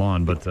off my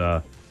lawn, but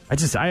I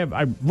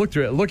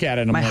look at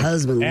it and I'm my like,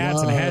 husband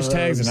ads and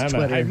hashtags, and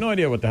I have no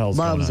idea what the hell's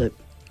loves going on.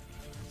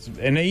 It.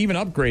 And they even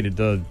upgraded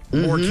to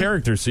more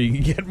characters so you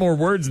can get more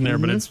words in there,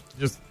 but it's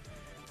just,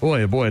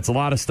 boy, it's a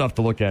lot of stuff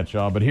to look at,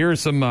 Shaw. But here are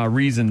some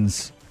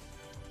reasons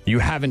you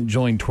haven't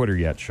joined Twitter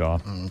yet, Shaw.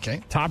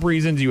 Okay. Top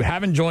reasons you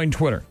haven't joined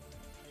Twitter.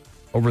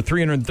 Over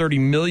 330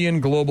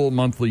 million global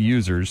monthly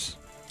users.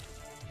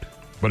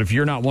 But if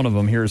you're not one of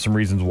them, here are some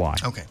reasons why.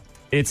 Okay.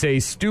 It's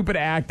a stupid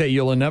act that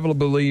you'll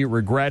inevitably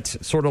regret,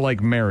 sort of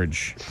like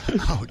marriage.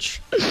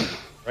 Ouch.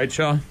 Right,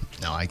 Shaw?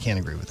 No, I can't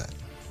agree with that.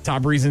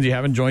 Top reasons you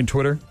haven't joined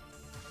Twitter.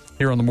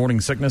 here on the Morning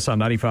Sickness on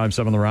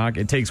 95.7 The Rock.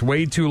 It takes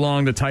way too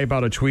long to type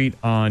out a tweet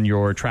on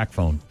your track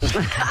phone.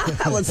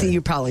 Let's see,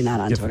 you're probably not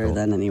on Twitter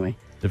then anyway.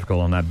 Difficult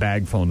on that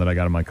bag phone that I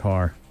got in my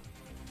car.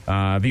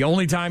 The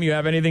only time you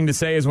have anything to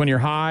say is when you're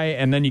high,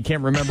 and then you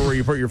can't remember where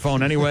you put your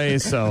phone anyway,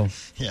 so...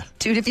 Yeah.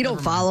 Dude, if you don't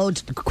follow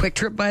Quick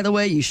Trip, by the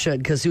way, you should,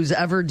 because who's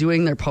ever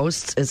doing their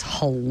posts is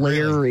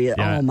hilarious.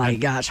 Yeah, oh, my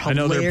gosh, hilarious.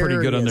 I know they're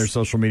pretty good on their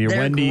social media. They're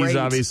Wendy's, great.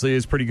 obviously,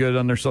 is pretty good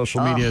on their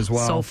social media as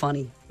well. So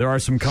funny. There are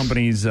some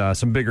companies,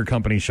 some bigger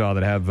companies, Shaw,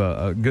 that have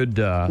a good...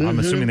 I'm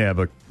assuming they have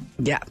a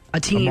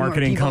team,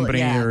 marketing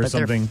company or but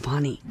something. They're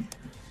funny.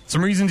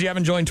 Some reasons you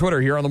haven't joined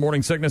Twitter here on the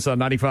Morning Sickness on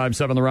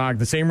 95.7 The Rock.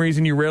 The same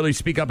reason you rarely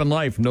speak up in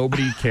life.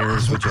 Nobody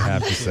cares what you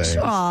have to say.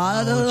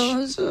 I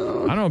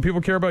don't know.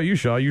 People care about you,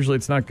 Shaw. Usually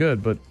it's not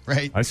good, but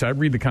I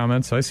read the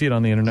comments. I see it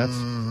on the internet.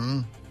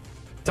 Mm-hmm.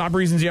 Top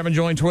reasons you haven't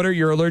joined Twitter.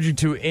 You're allergic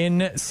to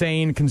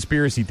insane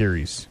conspiracy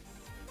theories.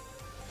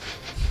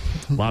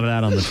 A lot of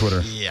that on the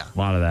Twitter. Yeah. A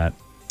lot of that.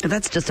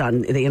 That's just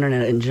on the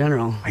internet in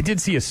general. I did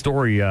see a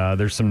story.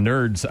 There's some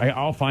nerds.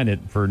 I'll find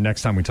it for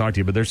next time we talk to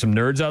you. But there's some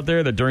nerds out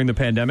there that during the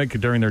pandemic,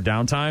 during their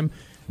downtime,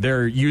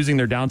 they're using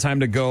their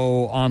downtime to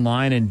go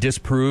online and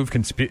disprove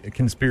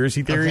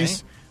conspiracy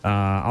theories. Okay.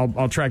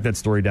 I'll track that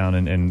story down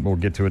and we'll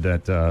get to it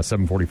at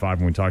 7:45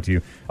 when we talk to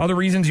you. Other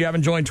reasons you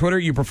haven't joined Twitter.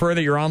 You prefer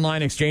that your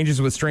online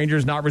exchanges with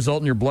strangers not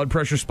result in your blood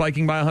pressure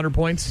spiking by 100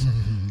 points.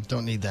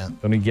 Don't need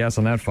that. Don't need gas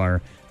on that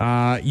fire.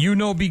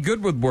 Be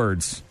good with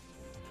words.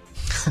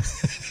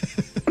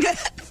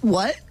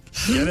 What?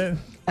 Get it?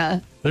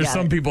 There's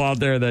some people out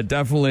there that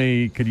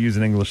definitely could use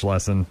an English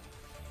lesson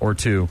or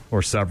two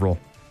or several.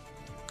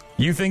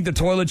 You think the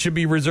toilet should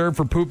be reserved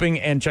for pooping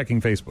and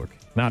checking Facebook,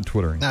 not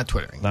Twittering. Not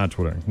Twittering. Not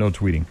Twittering. No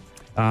tweeting.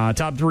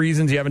 Top 3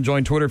 reasons you haven't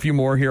joined Twitter. A few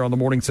more here on the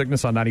Morning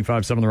Sickness on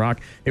 95.7 The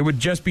Rock. It would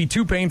just be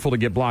too painful to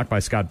get blocked by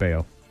Scott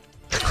Baio.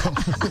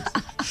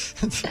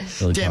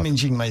 Really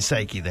damaging my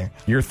psyche there.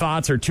 Your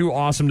thoughts are too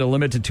awesome to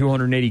limit to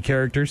 280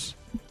 characters.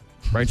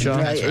 Right, Sean?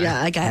 Right. Yeah,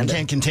 I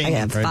can't contain. I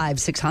have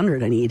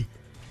 500-600 I need.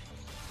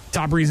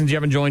 Top reasons you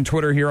haven't joined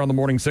Twitter here on the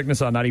Morning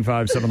Sickness on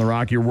 95.7 The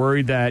Rock. You're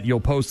worried that you'll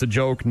post a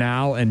joke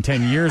now and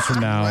 10 years from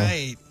now.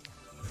 Right.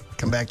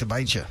 Come back to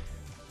bite you.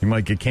 You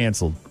might get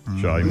canceled,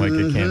 Shaw. You might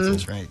get canceled.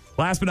 That's right.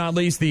 Last but not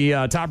least,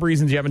 the top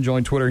reasons you haven't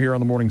joined Twitter here on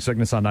the Morning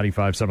Sickness on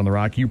 95.7 The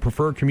Rock. You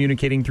prefer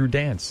communicating through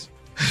dance.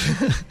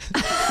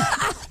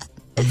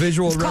 A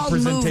visual it's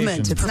representation. Called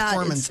movement. It's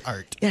performance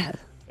art. Yeah.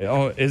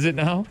 Oh, is it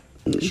now?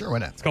 Sure, why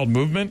not? It's called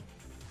movement?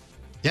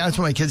 Yeah, that's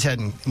what my kids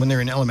had when they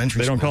were in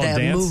elementary school. They don't call it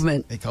dance?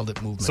 Movement. They called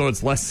it movement. So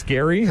it's less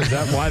scary? Is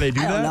that why they do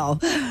that? I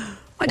don't know.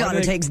 My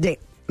daughter takes dance.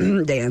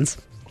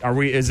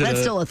 That's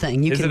still a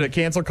thing. Is it a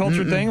cancel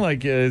culture thing?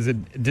 Like, is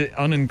it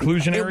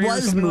uninclusionary? It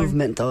was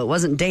movement, though. It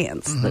wasn't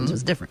dance. That's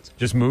just different.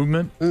 Just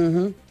movement?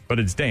 Mm-hmm. But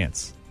it's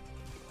dance.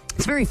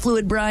 It's very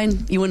fluid,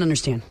 Brian. You wouldn't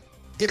understand.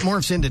 It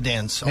morphs into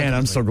dance. Man,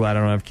 I'm so glad I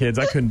don't have kids.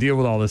 I couldn't deal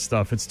with all this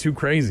stuff. It's too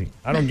crazy.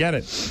 I don't get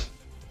it.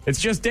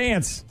 It's just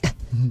dance.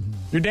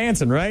 You're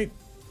dancing, right?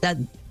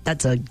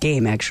 That's a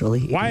game,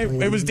 actually. Why?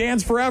 It was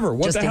dance forever.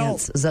 What just the hell?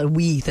 Dance. It's a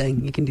Wii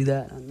thing. You can do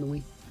that on the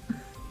Wii.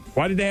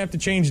 Why did they have to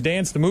change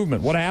dance to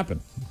movement? What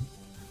happened?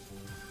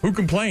 Who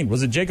complained?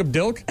 Was it Jacob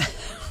Dilk? I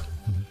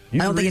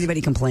don't think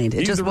anybody complained.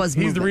 It just was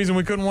movement. He's the reason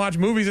we couldn't watch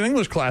movies in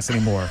English class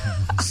anymore.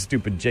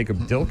 Stupid Jacob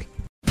Dilk.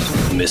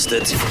 Missed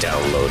it?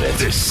 Download it.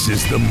 This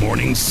is the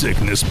Morning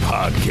Sickness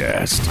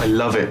Podcast. I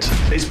love it.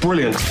 It's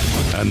brilliant.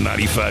 On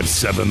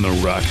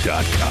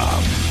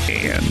 957therock.com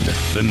and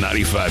the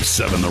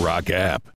 957 The Rock app.